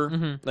far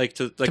over, like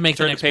to make the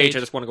turn the next page. page. I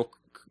just want to go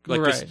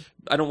like this. Right.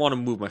 I don't want to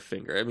move my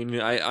finger. I mean,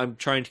 I'm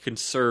trying to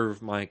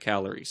conserve my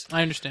calories.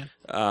 I understand.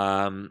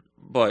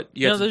 But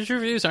yeah, Those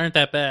reviews aren't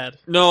that bad.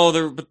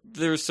 no, but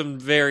there's some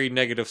very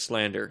negative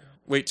slander.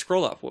 Wait,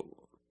 scroll up.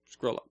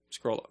 Scroll up.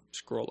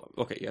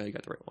 Okay, yeah, you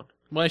got the right one.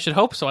 Well, I should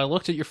hope so. I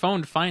looked at your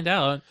phone to find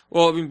out.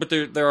 Well, I mean, but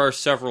there are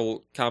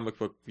several comic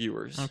book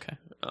viewers. Okay.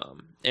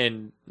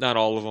 And not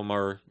all of them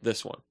are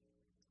this one.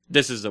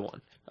 This is the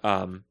one.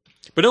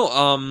 But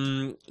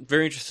no,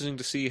 very interesting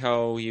to see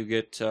how you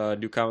get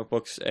new comic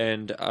books,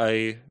 and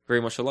I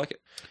very much so like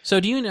it. So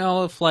do you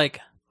know if,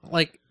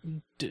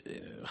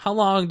 how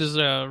long does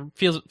a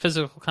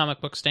physical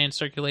comic book stay in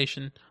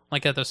circulation,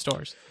 like at the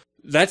stores?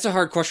 That's a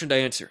hard question to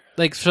answer.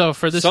 Like, so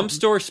for this... Some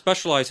stores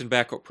specialize in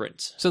backup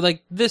prints. So,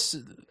 like, this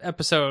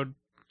episode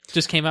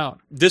just came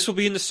out. This will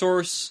be in the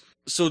source.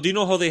 So do you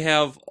know how they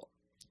have...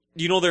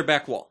 You know their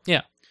back wall?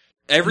 Yeah.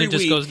 Every And it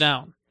just week, goes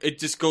down. it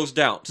just goes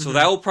down. So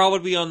that will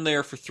probably be on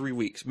there for 3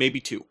 weeks, maybe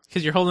 2.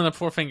 Because you're holding up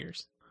 4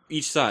 fingers.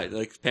 Each side,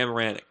 like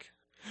panoramic.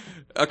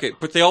 Okay,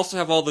 but they also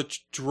have all the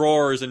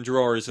drawers and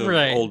drawers of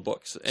Right. old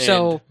books. And,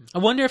 So, I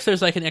wonder if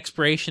there's, like, an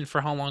expiration for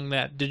how long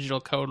that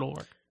digital code will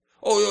work.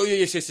 Oh,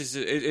 yes.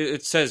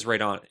 It says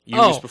right on it.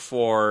 Used Oh.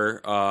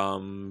 before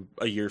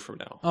a year from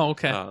now. Oh,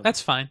 okay.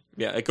 That's fine.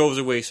 Yeah, it goes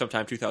away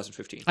sometime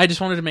 2015. I just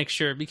wanted to make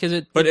sure, because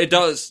it... But it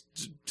does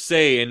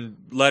say in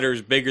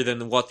letters bigger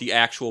than what the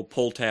actual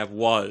pull tab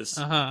was.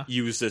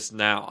 Use this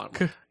now.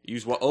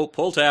 Use what? Oh,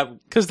 pull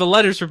tab. Because the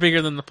letters were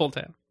bigger than the pull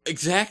tab.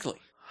 Exactly.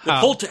 The How?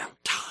 pull tab,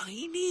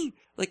 tiny,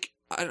 like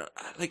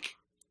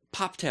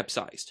pop tab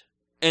sized,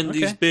 and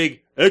these Okay.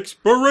 big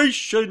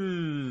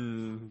expiration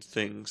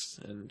things,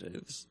 and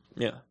it's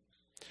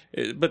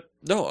but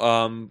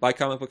no, buy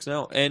comic books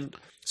now. And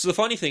so the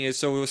funny thing is,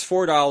 so it was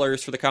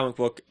 $4 for the comic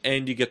book,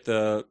 and you get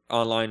the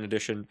online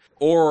edition.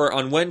 Or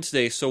on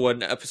Wednesday, so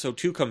when episode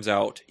 2 comes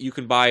out, you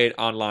can buy it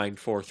online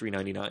for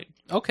 $3.99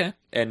 Okay.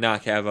 and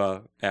not have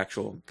a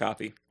actual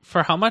copy.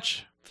 For how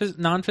much?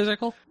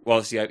 Non-physical?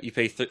 Well, see, you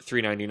pay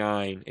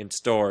 $3.99 in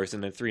stores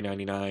and then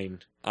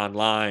 $3.99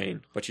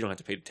 online, but you don't have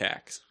to pay the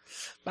tax.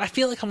 I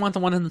feel like I want the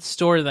one in the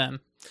store then.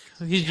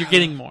 Because you're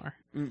getting more.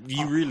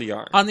 You really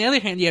are. On the other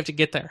hand, you have to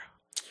get there.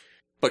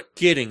 But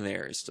getting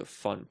there is the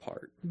fun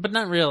part. But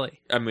not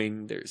really. I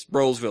mean, there's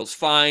Roseville's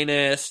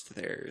Finest,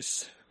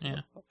 there's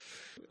Yeah.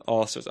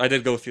 all sorts. I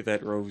did go through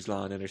that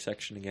Roselawn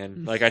intersection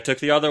again. Like, I took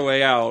the other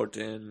way out,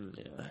 and...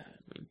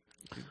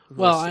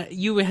 Well,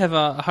 you have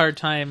a hard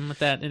time with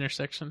that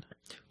intersection.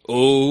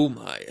 Oh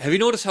my! Have you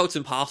noticed how it's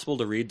impossible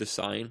to read the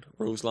sign,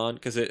 Roselawn?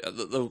 Because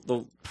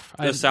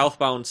the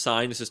southbound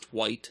sign is just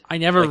white. I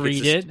never Like,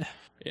 it's read just- it.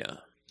 Yeah.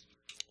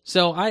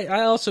 So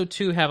I also,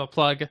 too, have a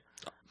plug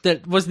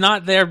that was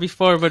not there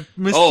before, but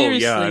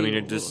mysteriously... Oh, yeah, I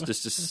mean, this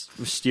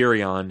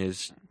Mysterion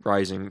is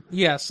rising.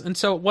 Yes, and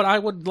so what I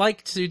would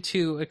like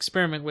to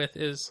experiment with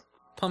is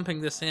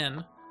pumping this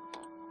in.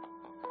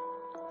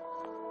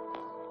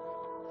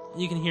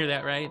 You can hear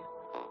that, right?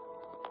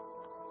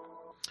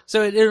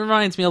 So it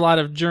reminds me a lot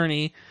of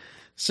Journey.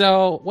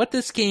 So what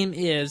this game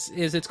is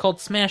it's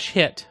called Smash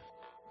Hit.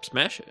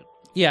 Smash it.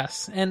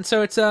 Yes, and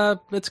so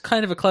it's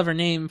kind of a clever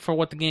name for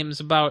what the game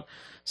is about.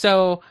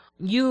 So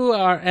you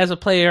are, as a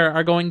player,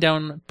 are going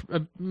down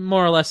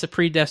more or less a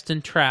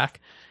predestined track,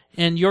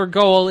 and your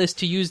goal is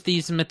to use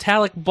these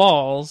metallic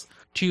balls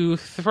to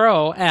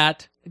throw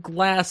at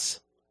glass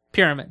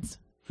pyramids.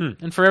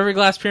 And for every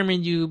glass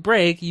pyramid you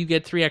break, you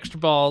get 3 extra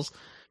balls.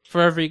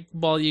 For every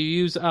ball you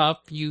use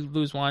up, you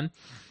lose 1.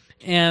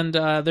 And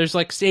there's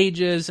like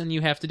stages, and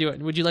you have to do it.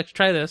 Would you like to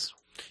try this?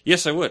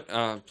 Yes, I would.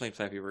 Play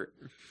Flappy Bird.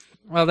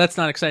 Well, that's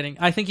not exciting.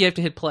 I think you have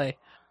to hit play.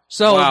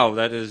 So Wow,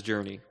 that is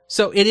Journey.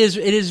 So it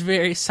is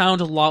very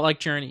sound a lot like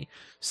Journey.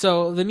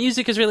 So the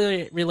music is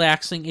really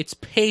relaxing. It's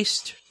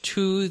paced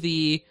to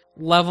the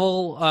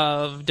level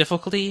of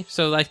difficulty.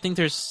 So I think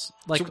there's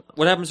like So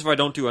what happens if I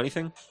don't do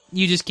anything?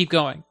 you just keep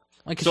going.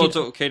 Like if So you, it's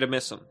okay to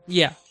miss them.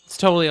 yeah, it's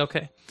totally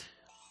okay.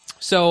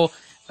 So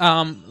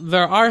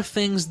there are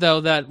things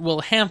though that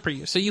will hamper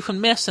you. So you can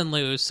miss and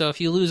lose. So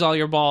if you lose all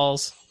your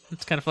balls,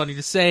 it's kind of funny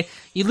to say,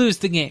 you lose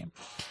the game.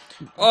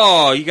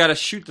 Oh, you gotta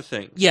shoot the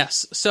thing.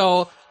 Yes.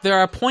 So there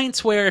are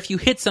points where if you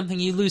hit something,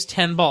 you lose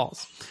 10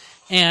 balls.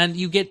 And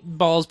you get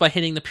balls by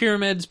hitting the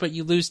pyramids, but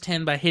you lose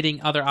 10 by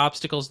hitting other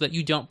obstacles that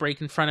you don't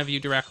break in front of you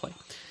directly.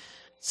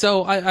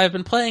 So I've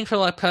been playing for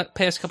the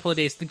past couple of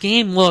days. The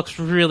game looks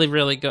really,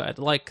 really good.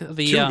 Like Too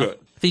good.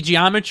 The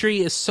geometry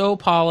is so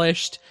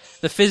polished.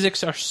 The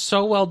physics are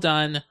so well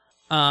done.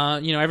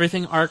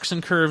 Everything arcs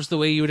and curves the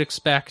way you would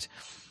expect.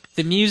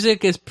 The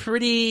music is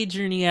pretty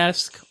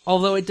Journey-esque,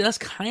 although it does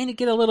kind of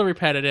get a little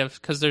repetitive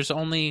because there's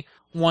only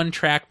 1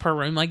 track per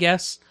room, I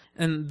guess.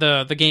 And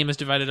the game is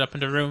divided up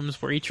into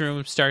rooms where each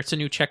room starts a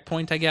new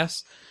checkpoint, I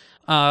guess.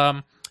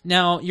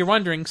 Now, you're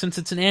wondering, since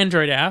it's an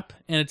Android app,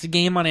 and it's a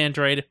game on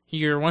Android,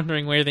 you're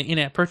wondering where the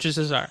in-app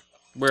purchases are.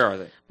 Where are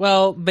they?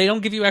 Well, they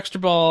don't give you extra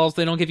balls,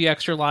 they don't give you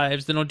extra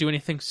lives, they don't do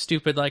anything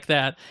stupid like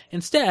that.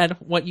 Instead,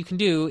 what you can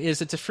do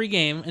is it's a free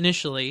game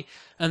initially,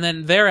 and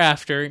then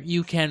thereafter,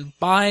 you can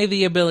buy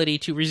the ability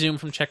to resume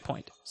from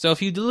checkpoint. So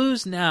if you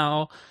lose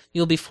now,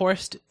 you'll be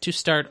forced to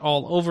start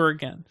all over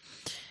again.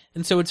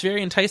 And so it's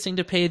very enticing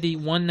to pay the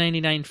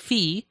 $1.99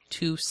 fee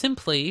to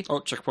simply... Oh,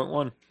 checkpoint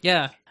 1.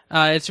 Yeah.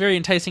 It's very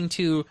enticing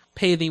to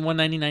pay the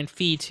 $1.99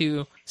 fee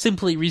to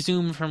simply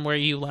resume from where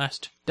you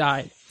last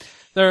died.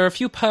 There are a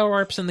few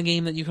power-ups in the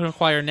game that you can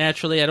acquire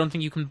naturally. I don't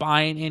think you can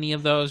buy any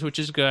of those, which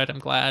is good. I'm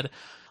glad.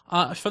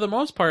 For the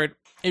most part,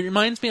 it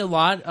reminds me a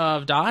lot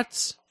of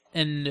Dots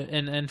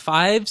and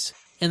Fives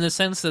in the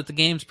sense that the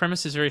game's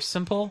premise is very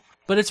simple,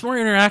 but it's more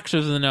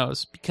interactive than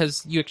those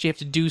because you actually have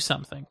to do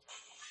something.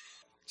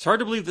 It's hard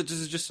to believe that this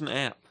is just an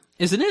app.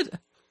 Isn't it?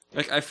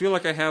 Like, I feel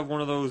like I have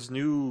one of those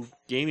new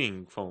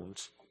gaming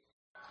phones.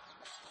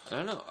 I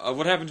don't know.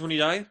 What happens when you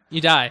die?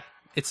 You die.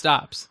 It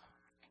stops.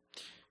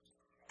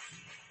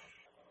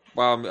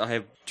 Wow, I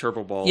have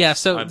turbo balls. Yeah,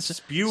 so... I'm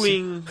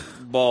spewing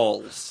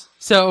balls.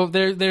 So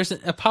there's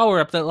a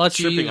power-up that lets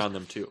you Tripping use... on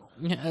them, too.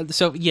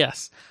 So,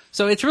 yes.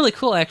 So it's really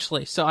cool,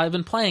 actually. So I've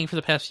been playing for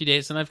the past few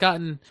days, and I've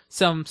gotten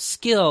some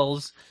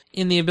skills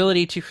in the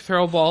ability to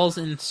throw balls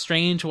in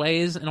strange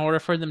ways in order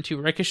for them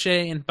to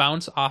ricochet and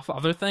bounce off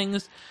other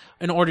things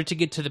in order to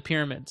get to the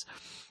pyramids.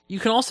 You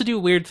can also do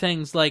weird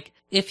things, like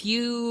if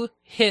you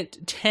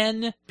hit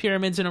 10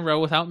 pyramids in a row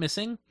without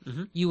missing,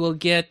 you will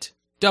get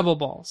double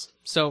balls.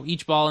 So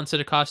each ball, instead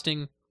of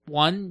costing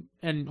 1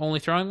 and only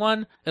throwing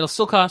 1, it'll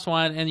still cost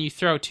 1, and you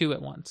throw 2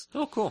 at once.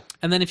 Oh, cool.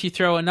 And then if you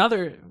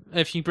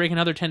break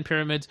another 10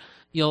 pyramids,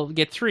 you'll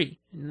get 3.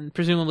 And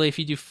presumably if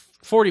you do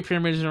 40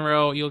 pyramids in a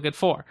row, you'll get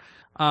 4.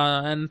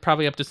 And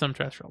probably up to some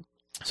threshold.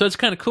 So it's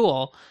kind of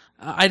cool.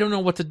 I don't know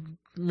what the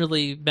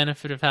really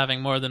benefit of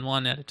having more than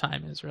one at a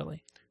time is,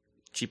 really.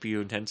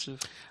 GPU intensive?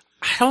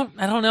 I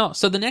don't know.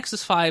 So the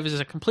Nexus 5 is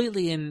a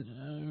completely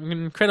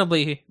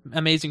incredibly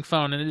amazing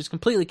phone, and it is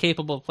completely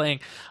capable of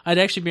playing. I'd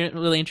actually be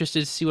really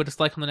interested to see what it's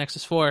like on the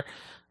Nexus 4,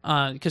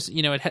 because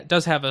it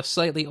does have a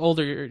slightly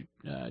older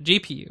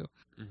GPU.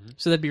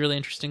 So that'd be really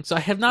interesting. So I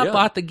have not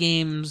bought the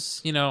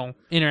game's,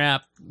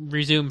 inter-app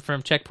resume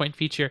from checkpoint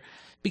feature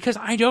because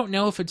I don't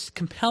know if it's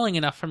compelling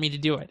enough for me to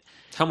do it.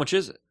 How much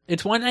is it?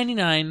 It's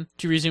 $1.99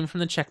 to resume from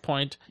the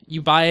checkpoint.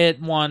 You buy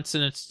it once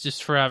and it's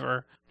just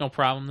forever. No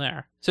problem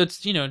there. So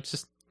it's, it's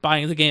just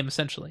buying the game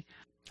essentially.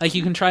 Like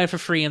you can try it for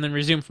free and then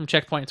resume from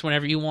checkpoints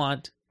whenever you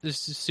want,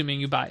 just assuming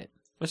you buy it.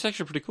 That's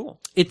actually pretty cool.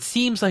 It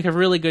seems like a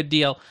really good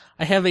deal.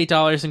 I have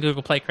 $8 in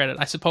Google Play credit.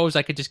 I suppose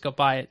I could just go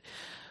buy it.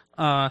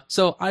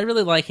 So I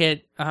really like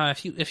it.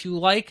 If you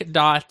like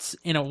Dots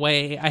in a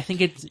way, I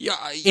think it's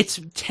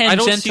tangential. I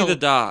don't see the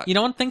dot. You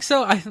don't think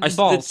so? It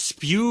Balls.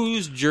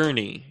 spews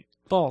Journey.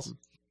 Balls.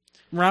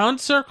 Round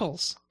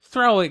circles.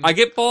 Throwing. I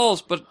get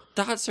balls, but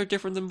dots are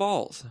different than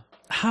balls.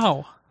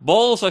 How?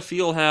 Balls, I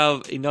feel,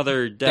 have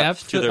another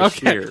depth to their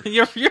sphere.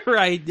 You're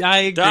right. I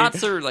agree.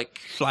 Dots are like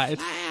flat.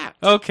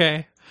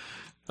 Okay.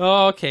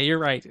 Okay, you're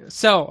right.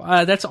 So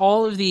that's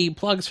all of the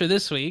plugs for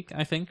this week,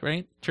 I think,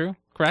 right? True?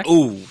 Correct?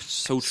 Oh,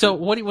 so true. So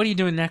what are you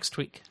doing next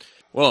week?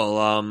 Well,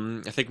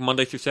 I think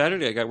Monday through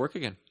Saturday I got work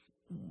again.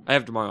 I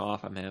have tomorrow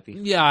off. I'm happy.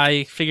 Yeah,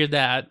 I figured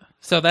that.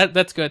 So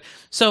that's good.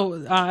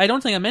 So I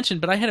don't think I mentioned,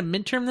 but I had a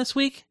midterm this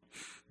week.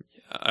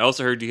 I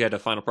also heard you had a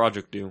final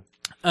project due.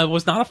 It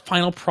was not a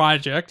final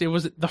project. It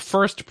was the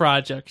first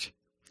project.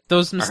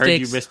 Those mistakes. I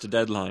heard you missed a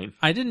deadline.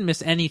 I didn't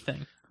miss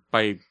anything.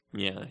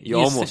 You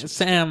almost.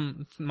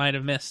 Sam might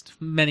have missed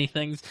many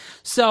things.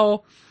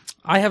 So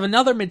I have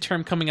another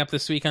midterm coming up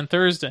this week on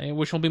Thursday,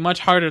 which will be much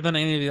harder than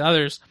any of the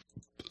others.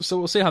 So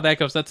we'll see how that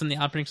goes. That's in the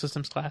operating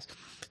systems class.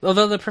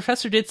 Although the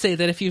professor did say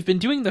that if you've been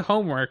doing the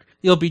homework,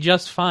 you'll be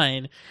just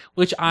fine.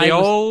 They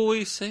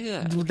always say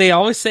that. They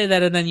always say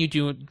that, and then you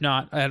do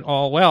not at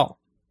all well.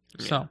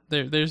 Yeah. So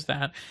there's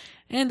that.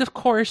 And of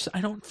course, I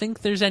don't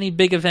think there's any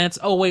big events.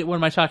 Oh wait, what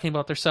am I talking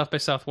about? There's South by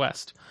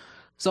Southwest.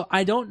 So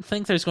I don't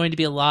think there's going to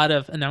be a lot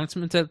of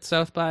announcements at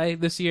South by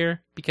this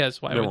year,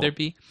 because why would there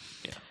be?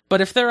 Yeah. But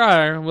if there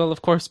are, we'll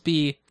of course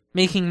be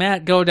making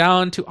Matt go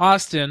down to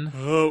Austin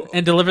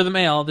and deliver the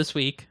mail this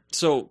week.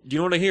 So, do you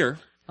know what I hear?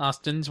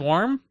 Austin's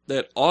warm?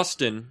 That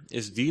Austin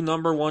is the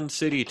 #1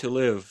 city to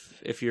live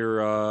if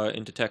you're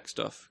into tech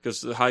stuff,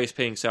 because the highest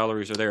paying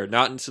salaries are there,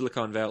 not in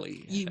Silicon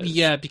Valley.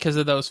 Yeah, because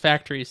of those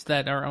factories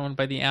that are owned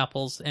by the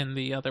Apples and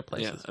the other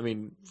places. Yeah, I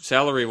mean,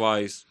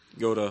 salary-wise,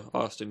 go to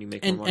Austin, you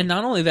make more money. And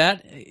not only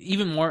that,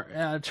 even more...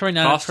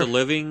 cost of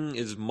living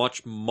is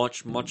much,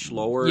 much, much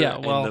lower,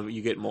 and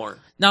you get more.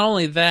 Not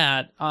only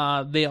that,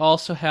 they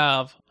also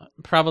have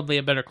probably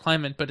a better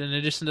climate, but in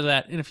addition to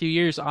that, in a few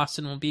years,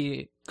 Austin will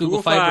be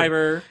Google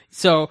Fiber.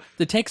 So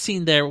the tech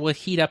scene there will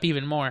heat up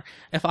even more.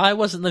 If I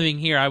wasn't living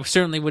here, I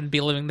certainly wouldn't be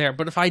living there,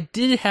 but if I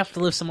did have to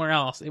live somewhere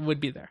else, it would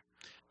be there.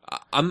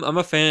 I'm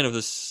a fan of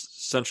this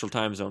central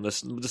time zone.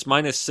 This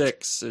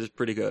 -6 is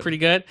pretty good. Pretty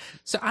good.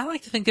 So I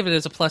like to think of it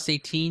as a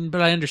 +18,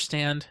 but I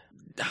understand.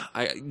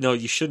 No,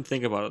 you shouldn't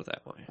think about it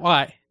that way.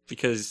 Why?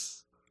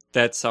 Because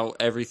that's how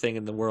everything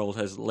in the world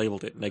has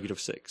labeled it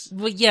 -6.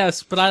 Well,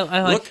 yes, but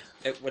I like... Look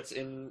at what's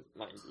in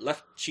my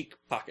left cheek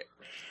pocket.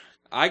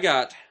 I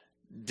got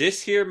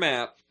this here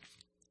map.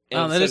 And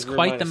Oh, it that says is we're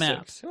quite the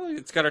map. -6. Well,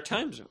 it's got our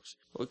time zones.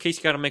 Well, in case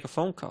you got to make a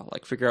phone call,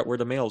 like figure out where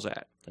the mail's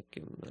at, like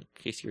in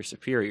case you're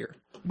superior.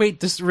 Wait,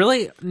 does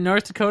really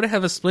North Dakota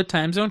have a split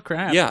time zone?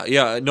 Crap.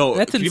 Yeah, no.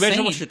 That's Can you imagine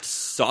how insane. much it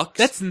sucks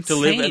That's to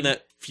live insane. in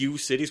that few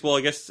cities? Well,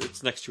 I guess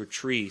it's next to a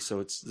tree,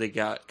 so they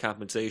got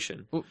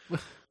compensation.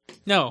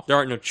 No. There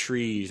aren't no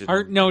trees.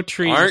 Aren't no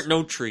trees. Aren't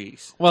no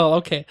trees. Well,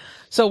 okay.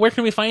 So where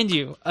can we find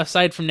you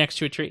aside from next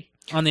to a tree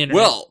on the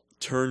internet? Well,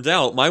 turns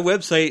out my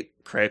website,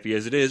 crappy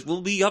as it is,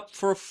 will be up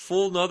for a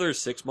full another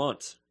 6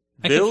 months.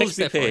 I can Bills fix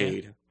be that for you.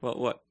 paid.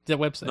 What? The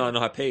website.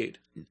 No, I paid.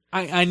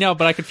 I know,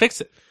 but I could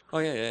fix it. Oh,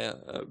 yeah.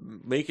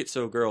 Make it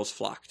so girls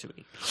flock to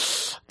me.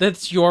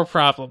 That's your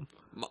problem.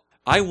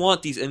 I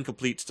want these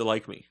incompletes to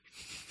like me.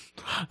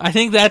 I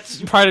think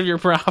that's part of your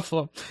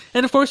problem.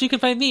 And of course, you can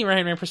find me,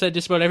 Ryan Rampersad,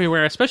 just about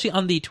everywhere, especially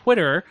on the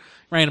Twitter,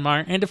 Ryan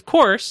R. And of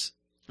course,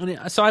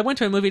 so I went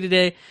to a movie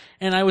today,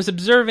 and I was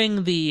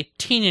observing the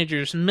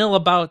teenagers mill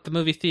about the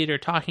movie theater,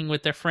 talking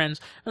with their friends,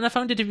 and I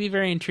found it to be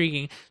very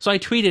intriguing. So I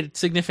tweeted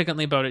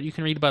significantly about it. You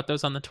can read about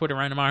those on the Twitter,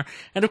 Ryan R.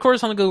 And of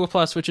course on the Google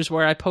Plus, which is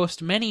where I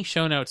post many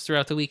show notes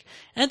throughout the week,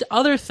 and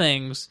other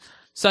things,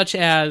 such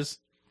as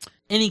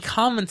any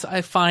comments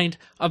I find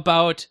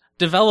about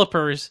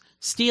developers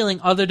stealing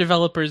other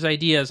developers'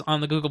 ideas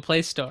on the Google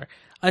Play Store.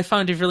 I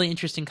found a really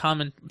interesting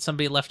comment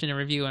somebody left in a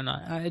review, and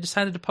I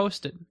decided to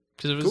post it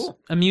because it was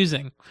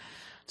amusing.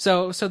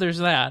 So there's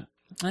that.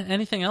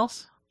 Anything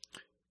else?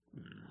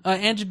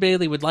 Andrew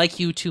Bailey would like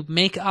you to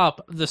make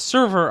up the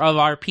server of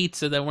our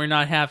pizza that we're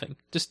not having.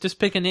 Just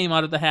pick a name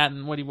out of the hat,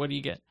 and what do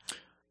you get?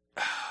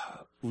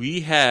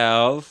 We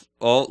have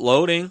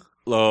loading.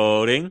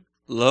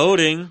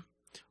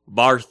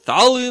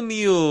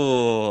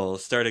 Bartholomew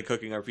started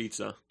cooking our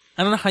pizza.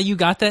 I don't know how you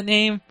got that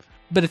name,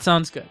 but it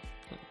sounds good.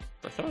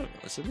 Bartholomew,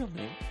 that's a real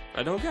name.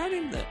 I know a guy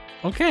named that.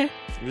 Okay.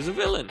 He was a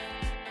villain.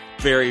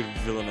 Very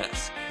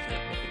villainesque.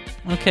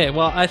 Okay,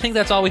 well, I think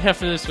that's all we have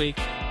for this week.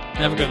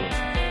 Have a good one.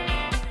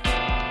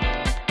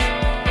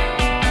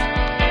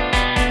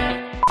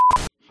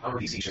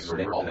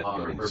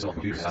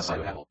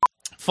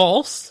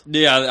 False?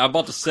 Yeah, I'm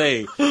about to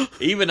say,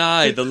 even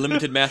I, the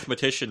limited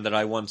mathematician that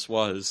I once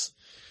was,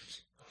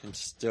 can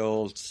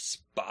still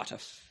spot a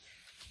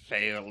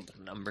failed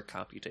number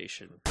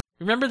computation.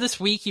 Remember this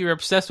week you were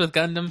obsessed with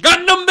Gundam?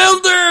 Gundam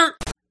Builder!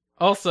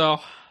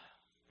 Also,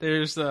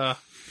 there's a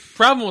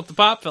problem with the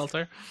pop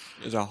filter.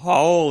 There's a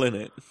hole in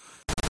it.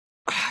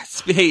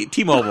 Hey,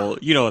 T-Mobile,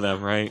 you know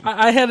them, right?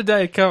 I had a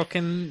Diet Coke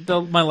and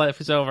my life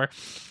is over.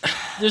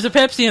 There's a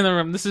Pepsi in the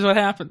room. This is what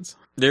happens.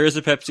 There is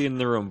a Pepsi in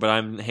the room, but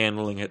I'm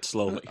handling it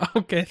slowly.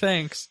 Okay,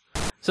 thanks.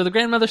 So the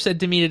grandmother said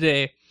to me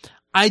today,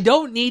 I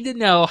don't need to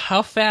know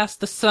how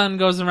fast the sun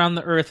goes around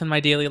the earth in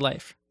my daily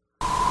life.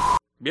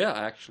 Yeah,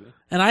 actually.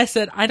 And I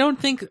said, I don't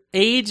think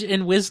age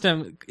and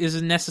wisdom is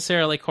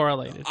necessarily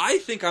correlated. I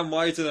think I'm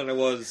wiser than I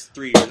was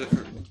 3 years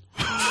ago.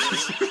 I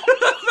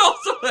felt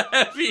so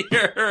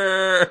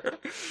heavier.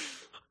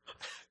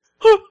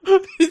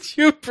 Did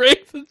you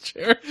break the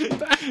chair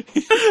back?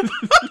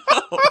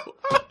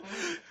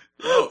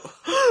 No.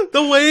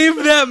 The wave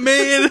that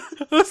made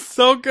was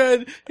so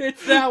good.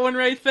 It's that one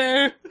right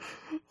there.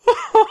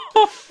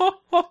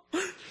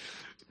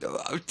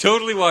 I'm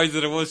totally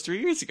wiser than I was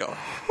 3 years ago.